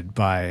delighted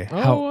by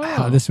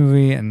how this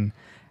movie and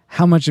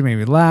how much it made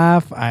me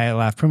laugh. I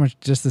laughed pretty much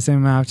just the same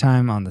amount of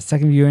time on the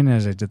second viewing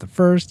as I did the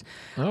first.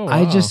 Oh, wow.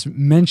 I just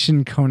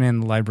mentioned Conan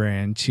the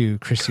Librarian to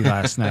Christy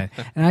last night,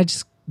 and I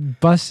just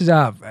busted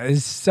up.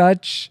 It's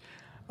such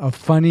a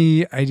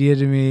funny idea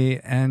to me,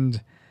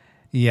 and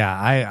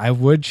I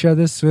would share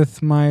this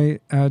with my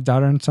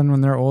daughter and son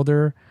when they're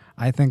older.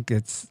 I think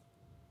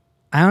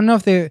I don't know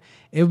if it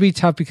would be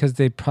tough because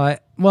they probably,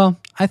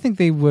 I think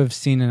they would have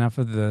seen enough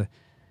of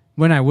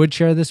when I would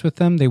share this with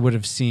them, they would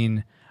have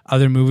seen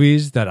other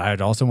movies that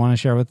I'd also want to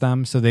share with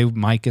them, so they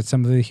might get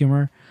some of the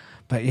humor.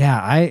 But you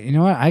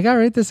know what? I gotta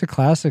rate this a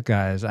classic,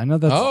 guys. I know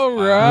that's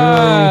really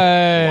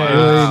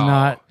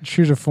not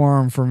true to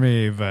form for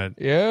me, but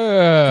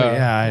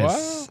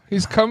wow.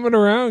 He's coming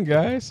around,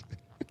 guys.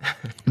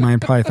 My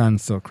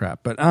Python's still crap,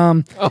 but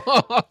oh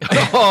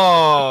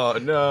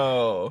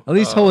no! At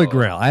least Holy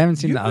Grail. I haven't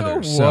seen the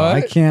others, so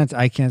I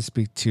can't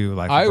speak to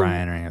Life of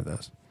Brian or any of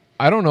those.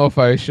 I don't know if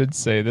I should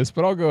say this,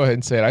 but I'll go ahead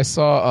and say it. I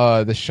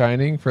saw The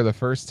Shining for the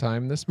first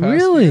time this past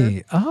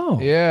year. Oh.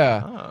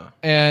 Yeah.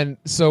 And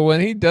so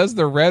when he does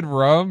the red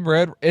rum,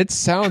 it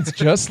sounds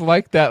just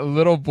like that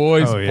little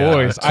boy's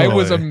voice. Totally. I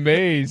was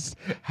amazed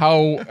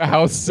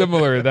how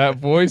similar that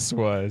voice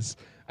was.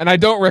 And I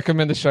don't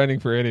recommend The Shining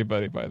for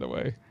anybody, by the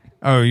way.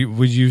 Oh,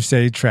 would you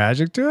say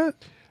tragic to it?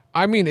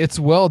 I mean, it's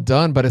well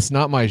done, but it's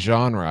not my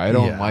genre. I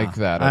don't like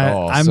that at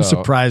all. I'm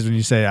surprised when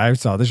you say I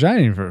saw The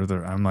Shining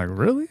further. I'm like,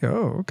 really?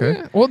 Oh, okay.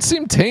 Yeah. Well, it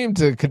seemed tame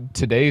to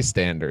today's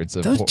standards.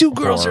 Those two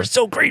girls are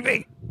so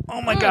creepy.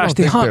 Oh my gosh,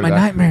 they haunt my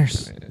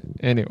nightmares.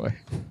 Anyway,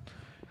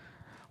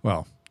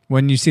 well,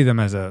 when you see them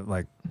as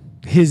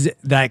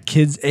that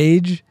kid's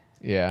age,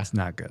 Yeah. It's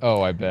not good.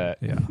 Oh, I bet.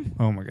 Yeah.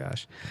 Oh my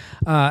gosh.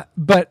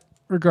 But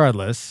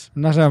regardless,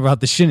 I'm not talking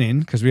about the shinning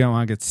because we don't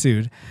want to get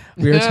sued.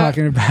 We are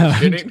talking about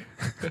Kidding?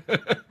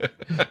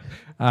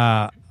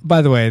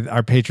 by the way,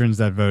 our patrons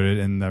that voted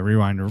in the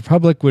Rewind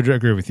Republic would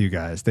agree with you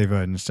guys. They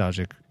voted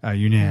nostalgic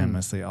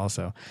unanimously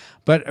also.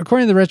 But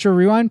according to the Retro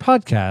Rewind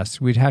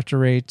podcast, we'd have to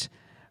rate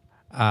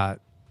what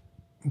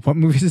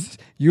movies is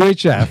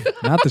UHF,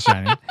 not The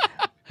Shining.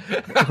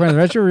 According to the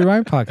Retro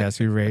Rewind podcast,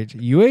 we rate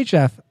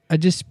UHF a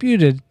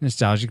disputed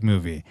nostalgic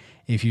movie.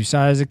 If you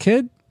saw it as a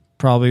kid,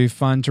 probably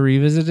fun to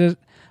revisit it.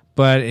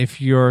 But if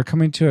you're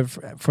coming to it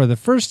for the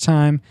first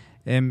time,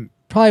 it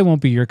probably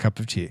won't be your cup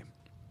of tea.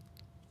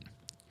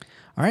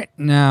 All right.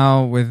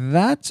 Now, with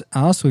that,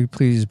 Alice, will you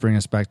please bring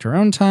us back to our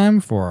own time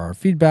for our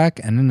feedback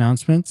and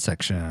announcement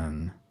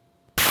section?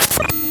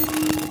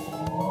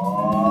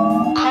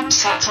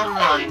 Comsat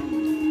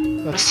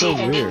online. That's so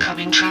Receiving weird.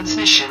 incoming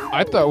transmission.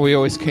 I thought we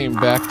always came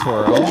back to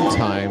our own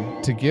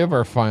time to give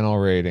our final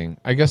rating.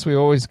 I guess we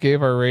always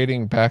gave our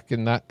rating back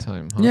in that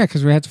time, huh? Yeah,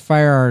 because we had to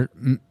fire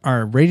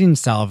our rating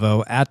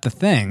salvo at the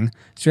thing.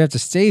 So we have to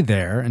stay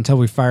there until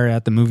we fire it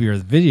at the movie or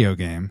the video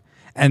game.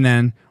 And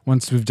then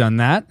once we've done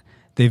that,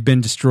 they've been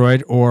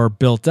destroyed or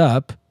built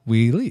up,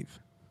 we leave.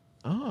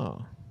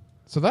 Oh.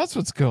 So that's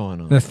what's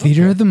going on. The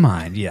theater of the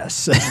mind,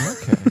 yes.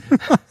 Okay.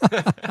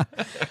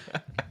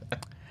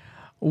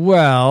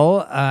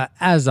 Well,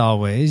 as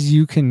always,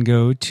 you can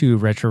go to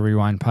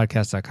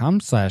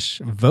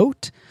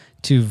retrorewindpodcast.com/vote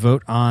to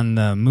vote on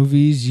the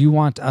movies you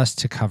want us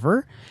to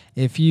cover.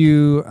 If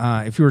you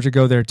were to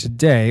go there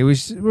today,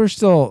 we're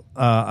still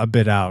a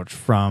bit out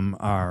from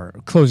our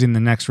closing the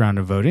next round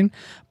of voting.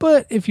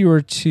 But if we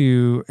were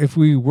to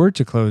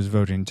close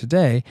voting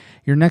today,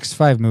 your next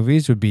 5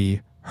 movies would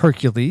be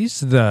Hercules,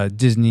 the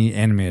Disney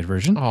animated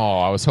version. Oh,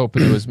 I was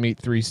hoping it was Meet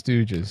Three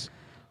Stooges.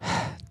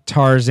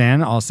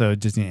 Tarzan, also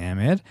Disney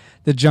animated.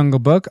 The Jungle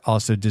Book,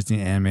 also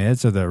Disney animated,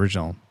 so the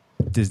original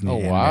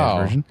Disney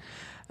animated version.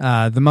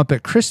 The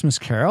Muppet Christmas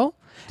Carol.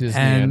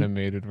 Disney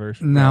animated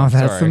version. No, Oh,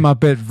 that's sorry. the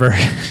Muppet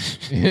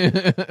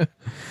version.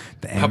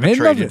 The animated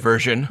Puppet-rated Muppet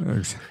version.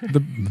 the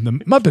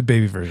Muppet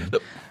Baby version.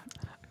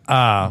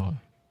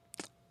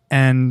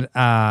 And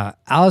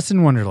Alice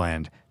in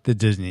Wonderland, the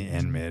Disney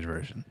animated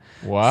version.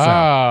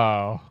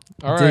 Wow.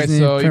 All right, Disney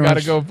so you pretty got to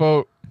much- go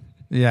vote.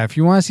 Yeah, if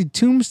you want to see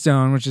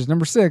Tombstone, which is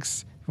number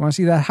 6, if you want to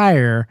see that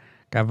higher,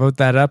 gotta vote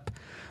that up,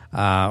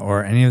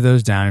 or any of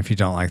those down if you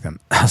don't like them.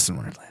 Alice in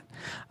Wonderland,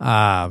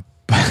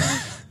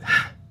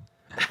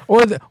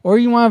 or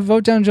you want to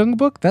vote down Jungle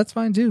Book? That's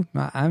fine too.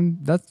 I'm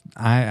not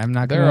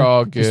They're gonna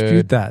all dispute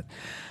good. that.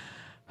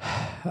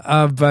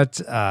 But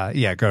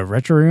yeah, go to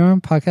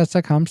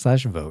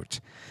retrorewindpodcast.com/vote.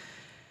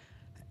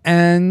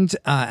 And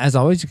as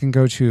always, you can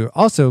go to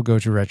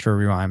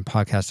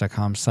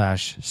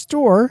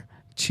retrorewindpodcast.com/store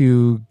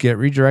to get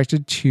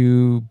redirected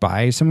to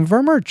buy some of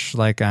our merch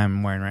like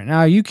I'm wearing right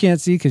now. You can't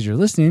see because you're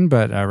listening,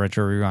 but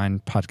Retro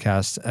Rewind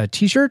Podcast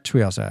t-shirt.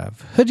 We also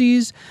have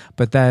hoodies,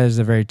 but that is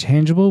a very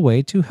tangible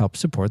way to help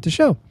support the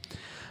show.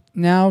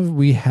 Now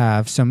we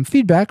have some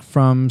feedback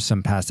from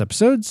some past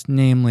episodes,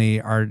 namely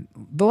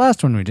the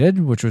last one we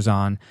did, which was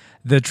on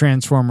the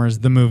Transformers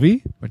the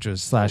movie, which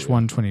was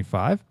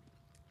 /125.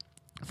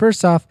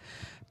 First off,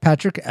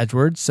 Patrick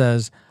Edwards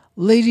says,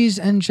 "Ladies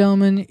and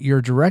gentlemen,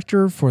 your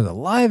director for the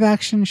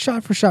live-action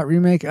shot-for-shot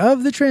remake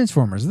of the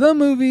Transformers the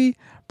movie,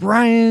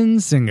 Bryan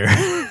Singer."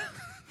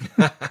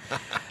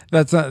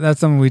 That's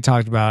something we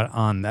talked about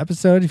on the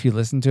episode. If you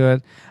listen to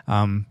it,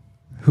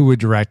 who would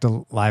direct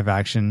a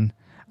live-action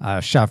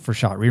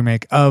shot-for-shot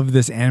remake of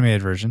this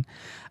animated version?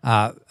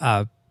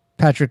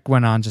 Patrick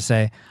went on to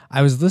say,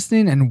 "I was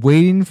listening and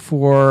waiting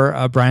for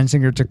Bryan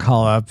Singer to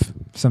call up.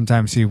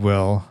 Sometimes he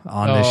will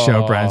on this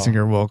show. Bryan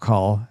Singer will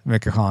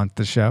make a call on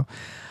the show.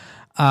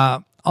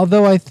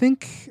 Although I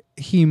think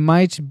he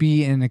might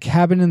be in a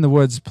cabin in the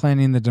woods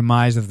planning the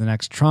demise of the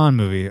next Tron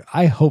movie.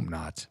 I hope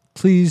not.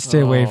 Please stay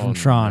away from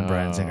Tron,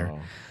 Bryan Singer."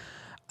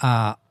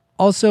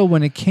 Also,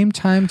 when it came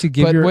time to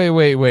give But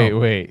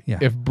wait. yeah.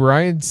 If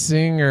Bryan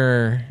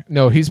Singer...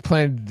 No, he's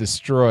planning to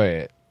destroy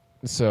it.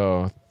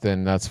 So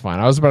then that's fine.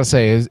 I was about to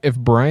say, if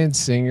Bryan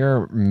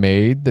Singer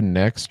made the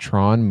next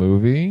Tron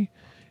movie,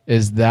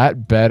 is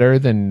that better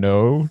than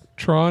no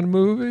Tron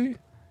movie?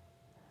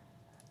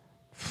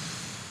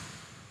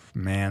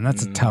 Man,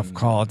 that's a tough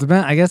call.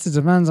 I guess it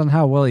depends on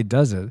how well he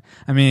does it.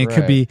 I mean, it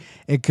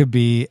could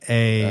be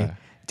a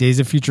Days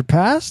of Future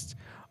Past,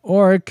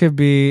 or it could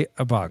be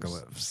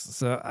Apocalypse.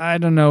 So I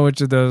don't know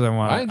which of those I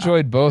want. I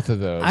enjoyed both of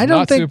those. I don't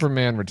Not think-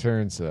 Superman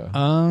Returns, though.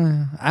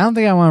 I don't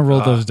think I want to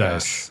roll those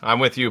dice. I'm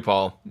with you,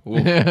 Paul.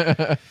 Ooh.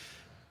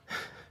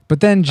 But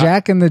then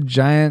Jack and the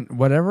Giant,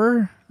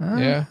 whatever.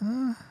 Yeah.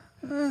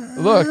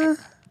 Look,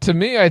 to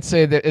me, I'd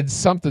say that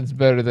something's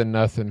better than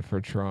nothing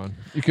for Tron.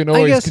 You can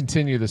always guess-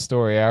 continue the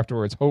story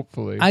afterwards,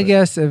 hopefully. I but-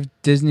 guess if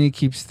Disney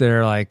keeps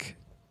their like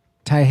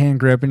tight hand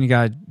grip, and you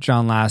got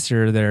John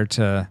Lasseter there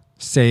to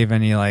save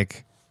any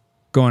like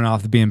going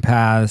off the beaten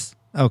paths,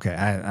 Okay,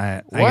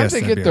 I Why guess did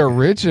they that'd get be the okay.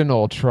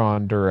 original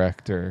Tron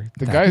director?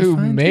 The That'd guy be who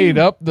fine, made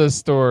too. up the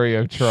story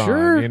of Tron,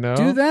 Sure, you know?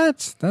 do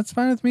that. That's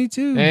fine with me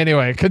too.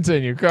 Anyway,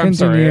 continue. I'm Continue.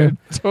 sorry. I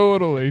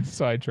totally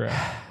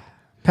sidetracked.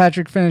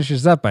 Patrick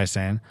finishes up by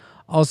saying,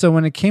 also,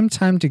 when it came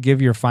time to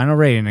give your final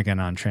rating again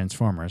on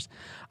Transformers,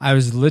 I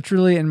was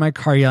literally in my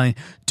car yelling,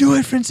 do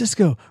it,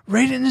 Francisco,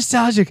 rate it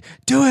nostalgic,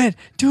 do it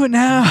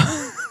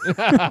now.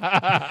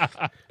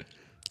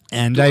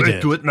 And I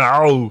did. Do it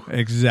now.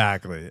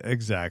 Exactly.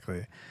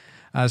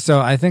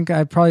 So I think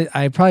I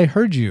probably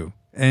heard you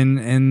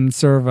in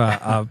sort of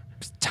a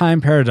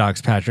time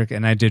paradox, Patrick,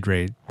 and I did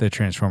rate the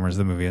Transformers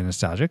the movie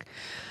nostalgic.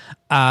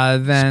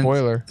 Then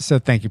Spoiler. So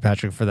thank you,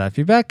 Patrick, for that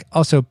feedback.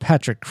 Also,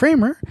 Patrick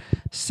Kramer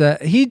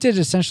said he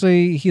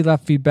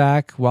left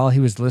feedback while he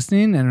was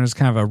listening, and it was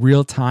kind of a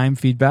real time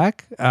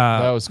feedback.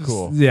 That was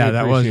cool. Yeah, We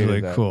that was appreciated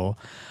really that. cool.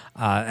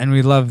 And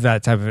we love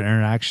that type of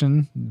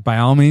interaction. By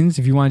all means,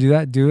 if you want to do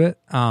that, do it.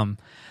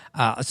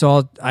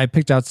 So I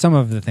picked out some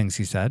of the things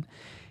he said.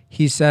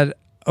 He said,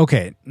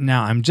 okay,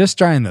 now I'm just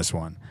trying this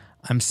one.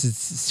 I'm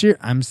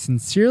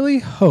sincerely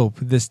hope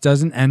this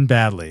doesn't end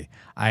badly.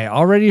 I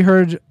already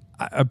heard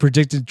a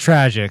predicted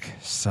tragic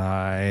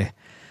sigh.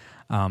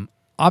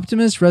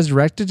 Optimus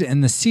resurrected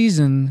in the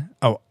season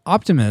that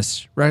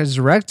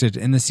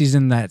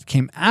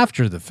came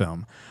after the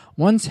film.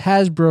 Once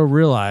Hasbro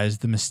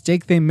realized the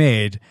mistake they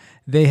made,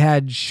 they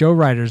had show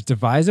writers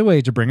devise a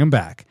way to bring him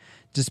back,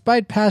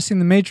 despite passing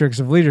the matrix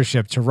of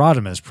leadership to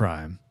Rodimus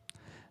Prime.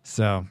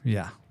 So,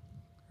 yeah.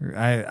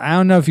 I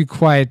don't know if you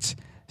quite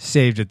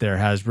saved it there,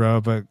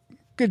 Hasbro, but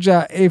good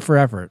job. A for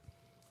effort.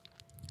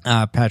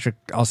 Patrick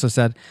also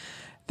said,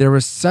 there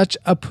was such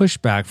a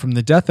pushback from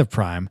the death of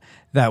Prime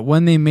that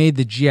when they made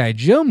the G.I.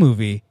 Joe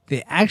movie,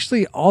 they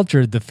actually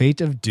altered the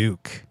fate of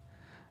Duke.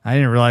 I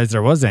didn't realize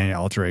there was any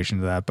alteration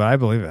to that, but I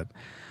believe it.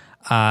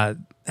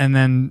 And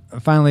then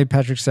finally,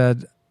 Patrick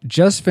said,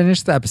 just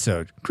finished the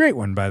episode. Great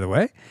one, by the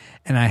way.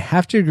 And I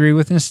have to agree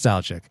with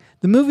Nostalgic.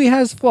 The movie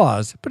has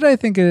flaws, but I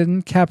think it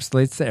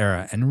encapsulates the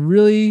era and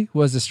really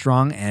was a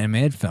strong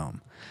animated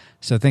film.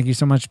 So thank you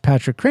so much,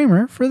 Patrick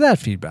Kramer, for that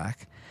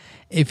feedback.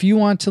 If you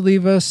want to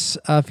leave us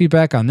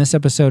feedback on this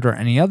episode or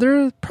any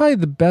other, probably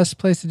the best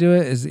place to do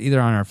it is either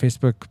on our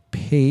Facebook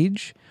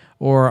page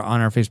or on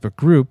our Facebook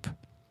group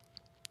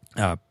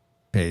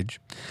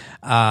page.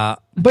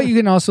 But you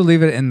can also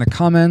leave it in the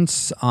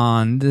comments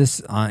on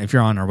this. If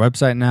you're on our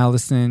website now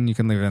listening, you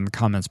can leave it in the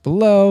comments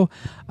below.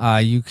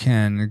 You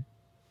can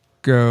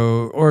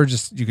go, or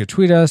just you could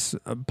tweet us.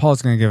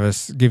 Paul's going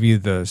to give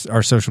you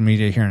our social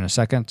media here in a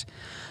second.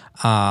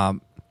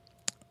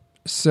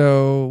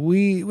 So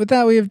with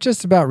that, we have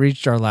just about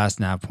reached our last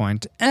nav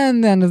point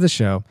and the end of the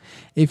show.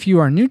 If you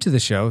are new to the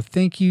show,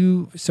 thank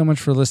you so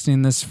much for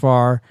listening this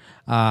far.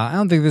 I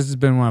don't think this has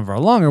been one of our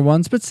longer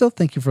ones, but still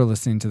thank you for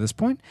listening to this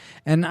point.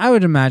 And I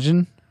would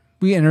imagine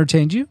we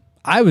entertained you.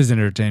 I was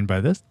entertained by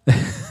this.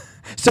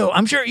 So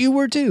I'm sure you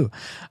were too.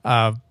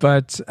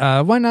 But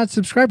why not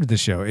subscribe to the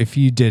show if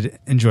you did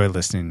enjoy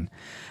listening?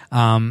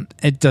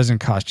 It doesn't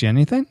cost you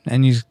anything,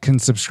 and you can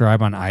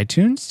subscribe on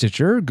iTunes,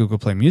 Stitcher, Google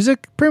Play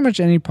Music, pretty much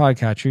any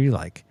podcatcher you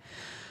like.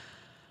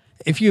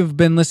 If you've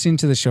been listening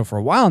to the show for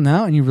a while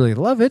now and you really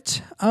love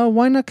it,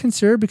 why not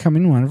consider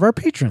becoming one of our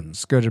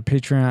patrons? Go to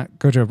Patreon,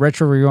 go to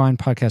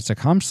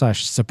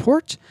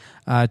retrorewindpodcast.com/support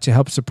to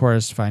help support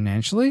us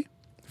financially.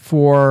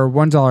 For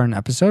 $1 an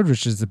episode,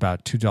 which is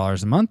about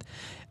 $2 a month,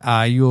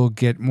 you'll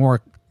get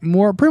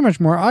pretty much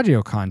more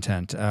audio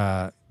content.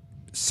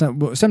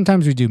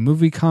 Sometimes we do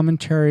movie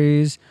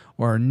commentaries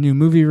or new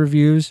movie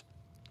reviews.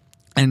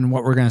 And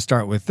what we're going to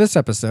start with this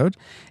episode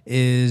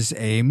is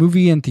a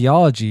movie and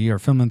theology, or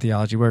film and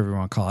theology, whatever you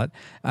want to call it,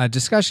 a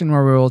discussion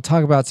where we will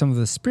talk about some of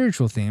the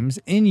spiritual themes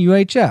in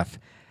UHF.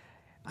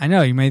 I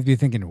know you might be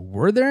thinking,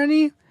 were there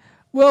any?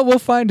 Well, we'll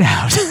find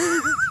out.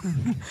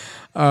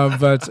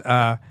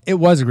 But it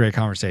was a great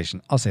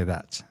conversation. I'll say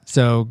that.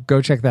 So go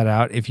check that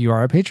out if you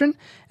are a patron.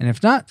 And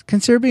if not,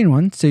 consider being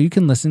one so you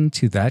can listen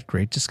to that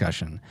great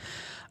discussion.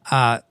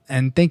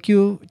 And thank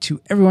you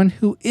to everyone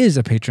who is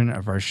a patron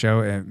of our show.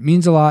 It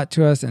means a lot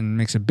to us and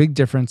makes a big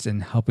difference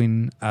in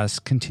helping us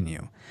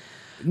continue.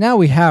 Now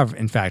we have,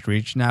 in fact,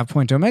 reached Nav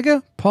Point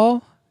Omega.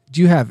 Paul,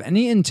 do you have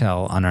any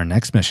intel on our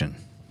next mission?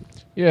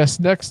 Yes,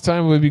 next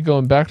time we'll be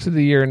going back to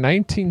the year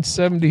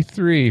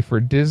 1973 for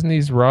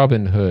Disney's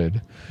Robin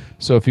Hood.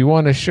 So if you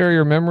want to share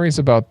your memories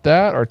about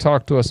that or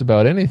talk to us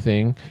about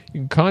anything,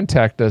 you can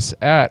contact us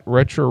at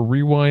Retro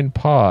Rewind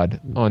Pod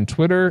on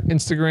Twitter,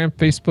 Instagram,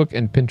 Facebook,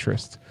 and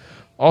Pinterest.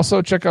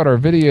 Also, check out our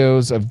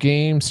videos of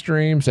game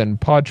streams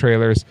and pod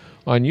trailers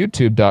on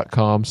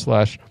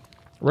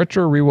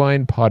youtube.com/Retro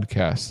Rewind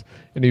Podcast.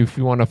 And if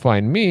you want to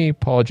find me,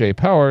 Paul J.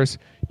 Powers,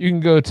 you can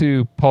go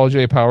to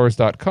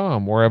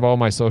pauljpowers.com where I have all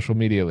my social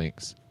media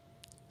links.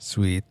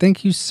 Sweet.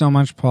 Thank you so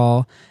much,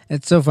 Paul.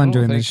 It's so fun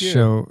doing this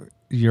show.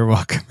 You're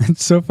welcome.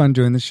 It's so fun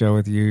doing the show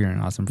with you. You're an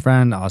awesome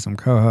friend, awesome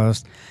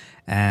co-host,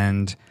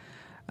 and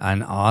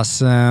an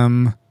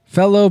awesome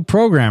fellow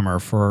programmer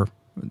for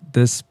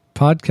this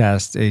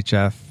podcast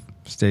HF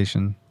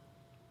station.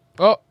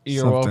 Oh,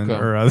 you're something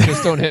welcome. or other.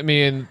 Just don't hit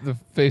me in the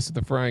face with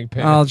the frying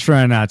pan. I'll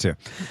try not to.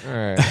 All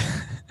right.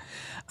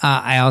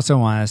 I also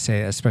want to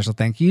say a special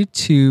thank you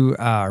to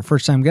our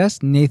first-time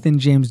guest, Nathan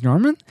James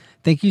Norman.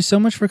 Thank you so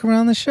much for coming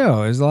on the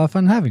show. It was a lot of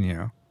fun having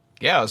you.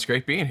 Yeah, it was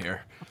great being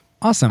here.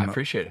 Awesome. I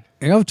appreciate it.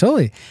 Oh,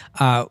 totally.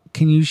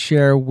 Can you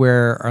share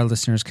where our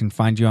listeners can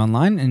find you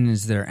online? And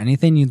is there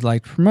anything you'd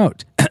like to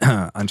promote?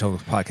 Untold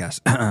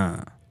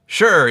Podcast.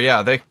 Sure,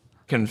 yeah. They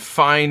can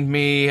find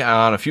me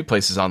on a few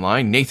places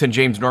online.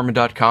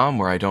 NathanJamesNorman.com,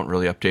 where I don't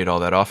really update all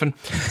that often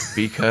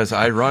because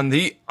I run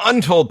the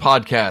Untold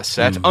Podcast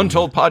at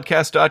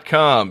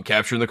UntoldPodcast.com,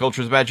 capturing the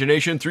culture's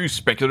imagination through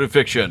speculative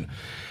fiction.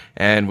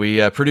 And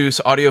we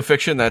produce audio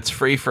fiction that's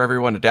free for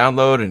everyone to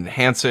download and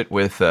enhance it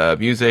with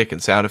music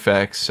and sound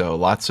effects. So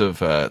lots of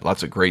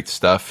great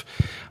stuff.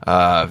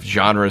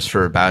 Genres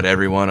for about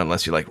everyone,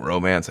 unless you like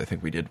romance. I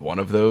think we did one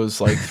of those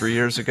like 3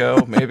 years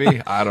ago,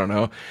 maybe. I don't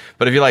know.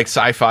 But if you like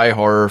sci-fi,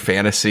 horror,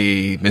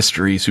 fantasy,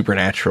 mystery,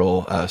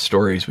 supernatural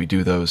stories, we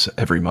do those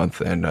every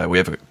month. And we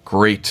have a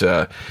great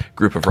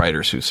group of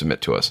writers who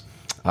submit to us.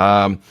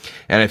 And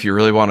if you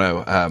really want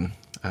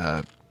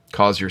to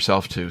cause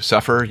yourself to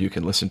suffer, you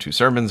can listen to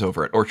sermons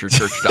over at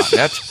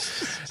orchardchurch.net.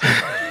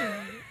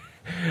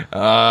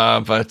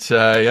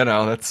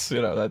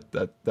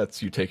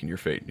 That's you taking your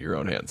fate in your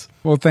own hands.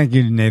 Well, thank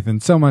you,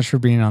 Nathan, so much for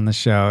being on the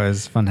show. It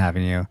was fun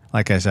having you.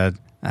 Like I said,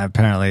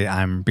 apparently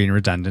I'm being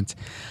redundant.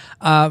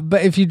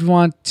 But if you'd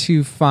want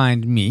to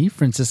find me,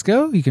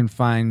 Francisco, you can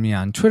find me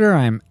on Twitter.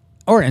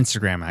 Or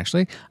Instagram,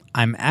 actually.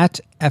 I'm at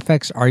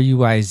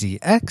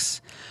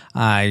FXRUIZX.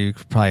 You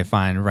could probably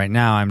find right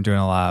now I'm doing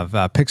a lot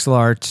of pixel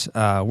art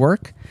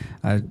work,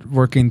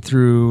 working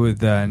through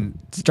the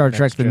Star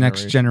Trek The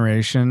Next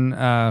Generation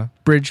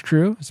bridge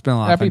crew. It's been a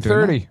lot of fun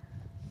doing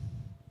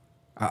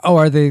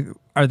 30.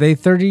 Are they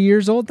 30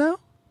 years old now?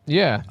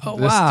 Yeah. Oh,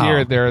 this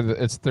year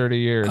it's 30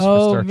 years for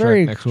Star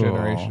Trek Next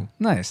Generation.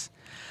 Nice.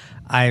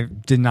 I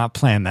did not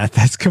plan that.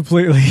 That's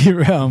completely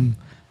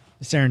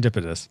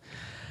serendipitous.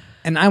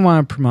 And I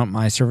want to promote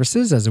my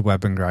services as a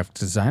web and graphic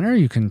designer.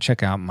 You can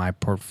check out my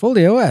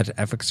portfolio at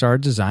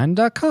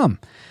fxrdesign.com.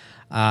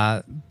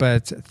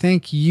 But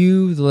thank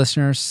you, the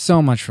listeners,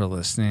 so much for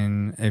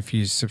listening. If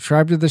you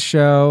subscribe to the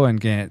show and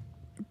get it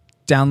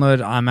downloaded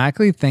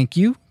automatically, thank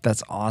you.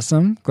 That's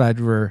awesome. Glad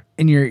we're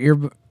in your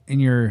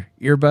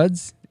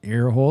earbuds,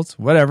 ear holes,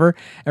 whatever,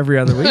 every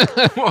other week.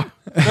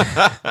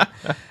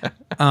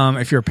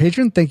 If you're a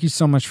patron, thank you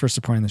so much for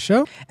supporting the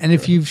show. And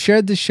if you've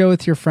shared the show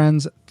with your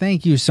friends,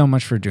 thank you so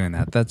much for doing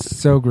that. That's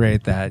so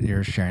great that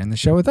you're sharing the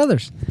show with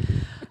others.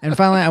 And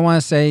finally, I want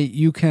to say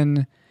you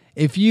can,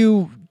 if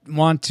you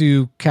want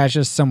to catch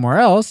us somewhere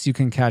else, you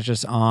can catch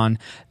us on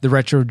the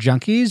Retro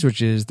Junkies,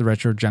 which is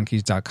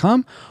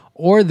theretrojunkies.com,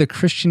 or the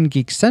Christian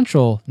Geek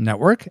Central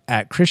network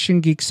at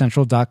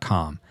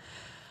christiangeekcentral.com.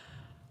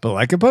 But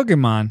like a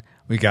Pokemon,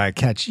 we gotta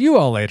catch you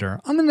all later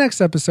on the next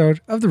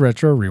episode of the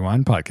Retro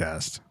Rewind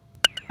Podcast.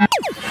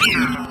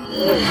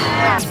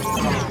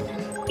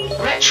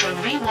 Retro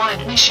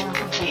Rewind mission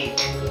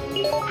complete.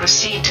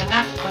 Proceed to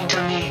nav point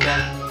Omega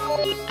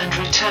and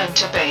return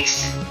to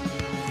base.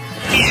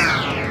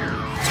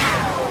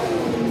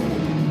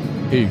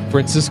 Hey,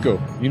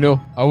 Francisco,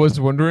 I was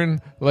wondering,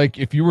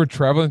 if you were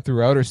traveling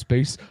through outer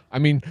space,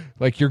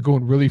 you're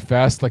going really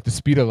fast, like the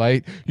speed of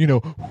light,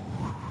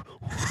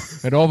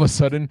 and all of a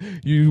sudden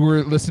you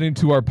were listening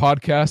to our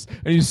podcast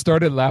and you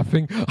started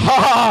laughing.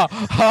 Ha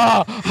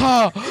ha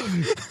ha!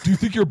 Do you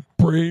think your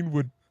brain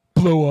would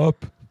blow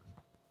up?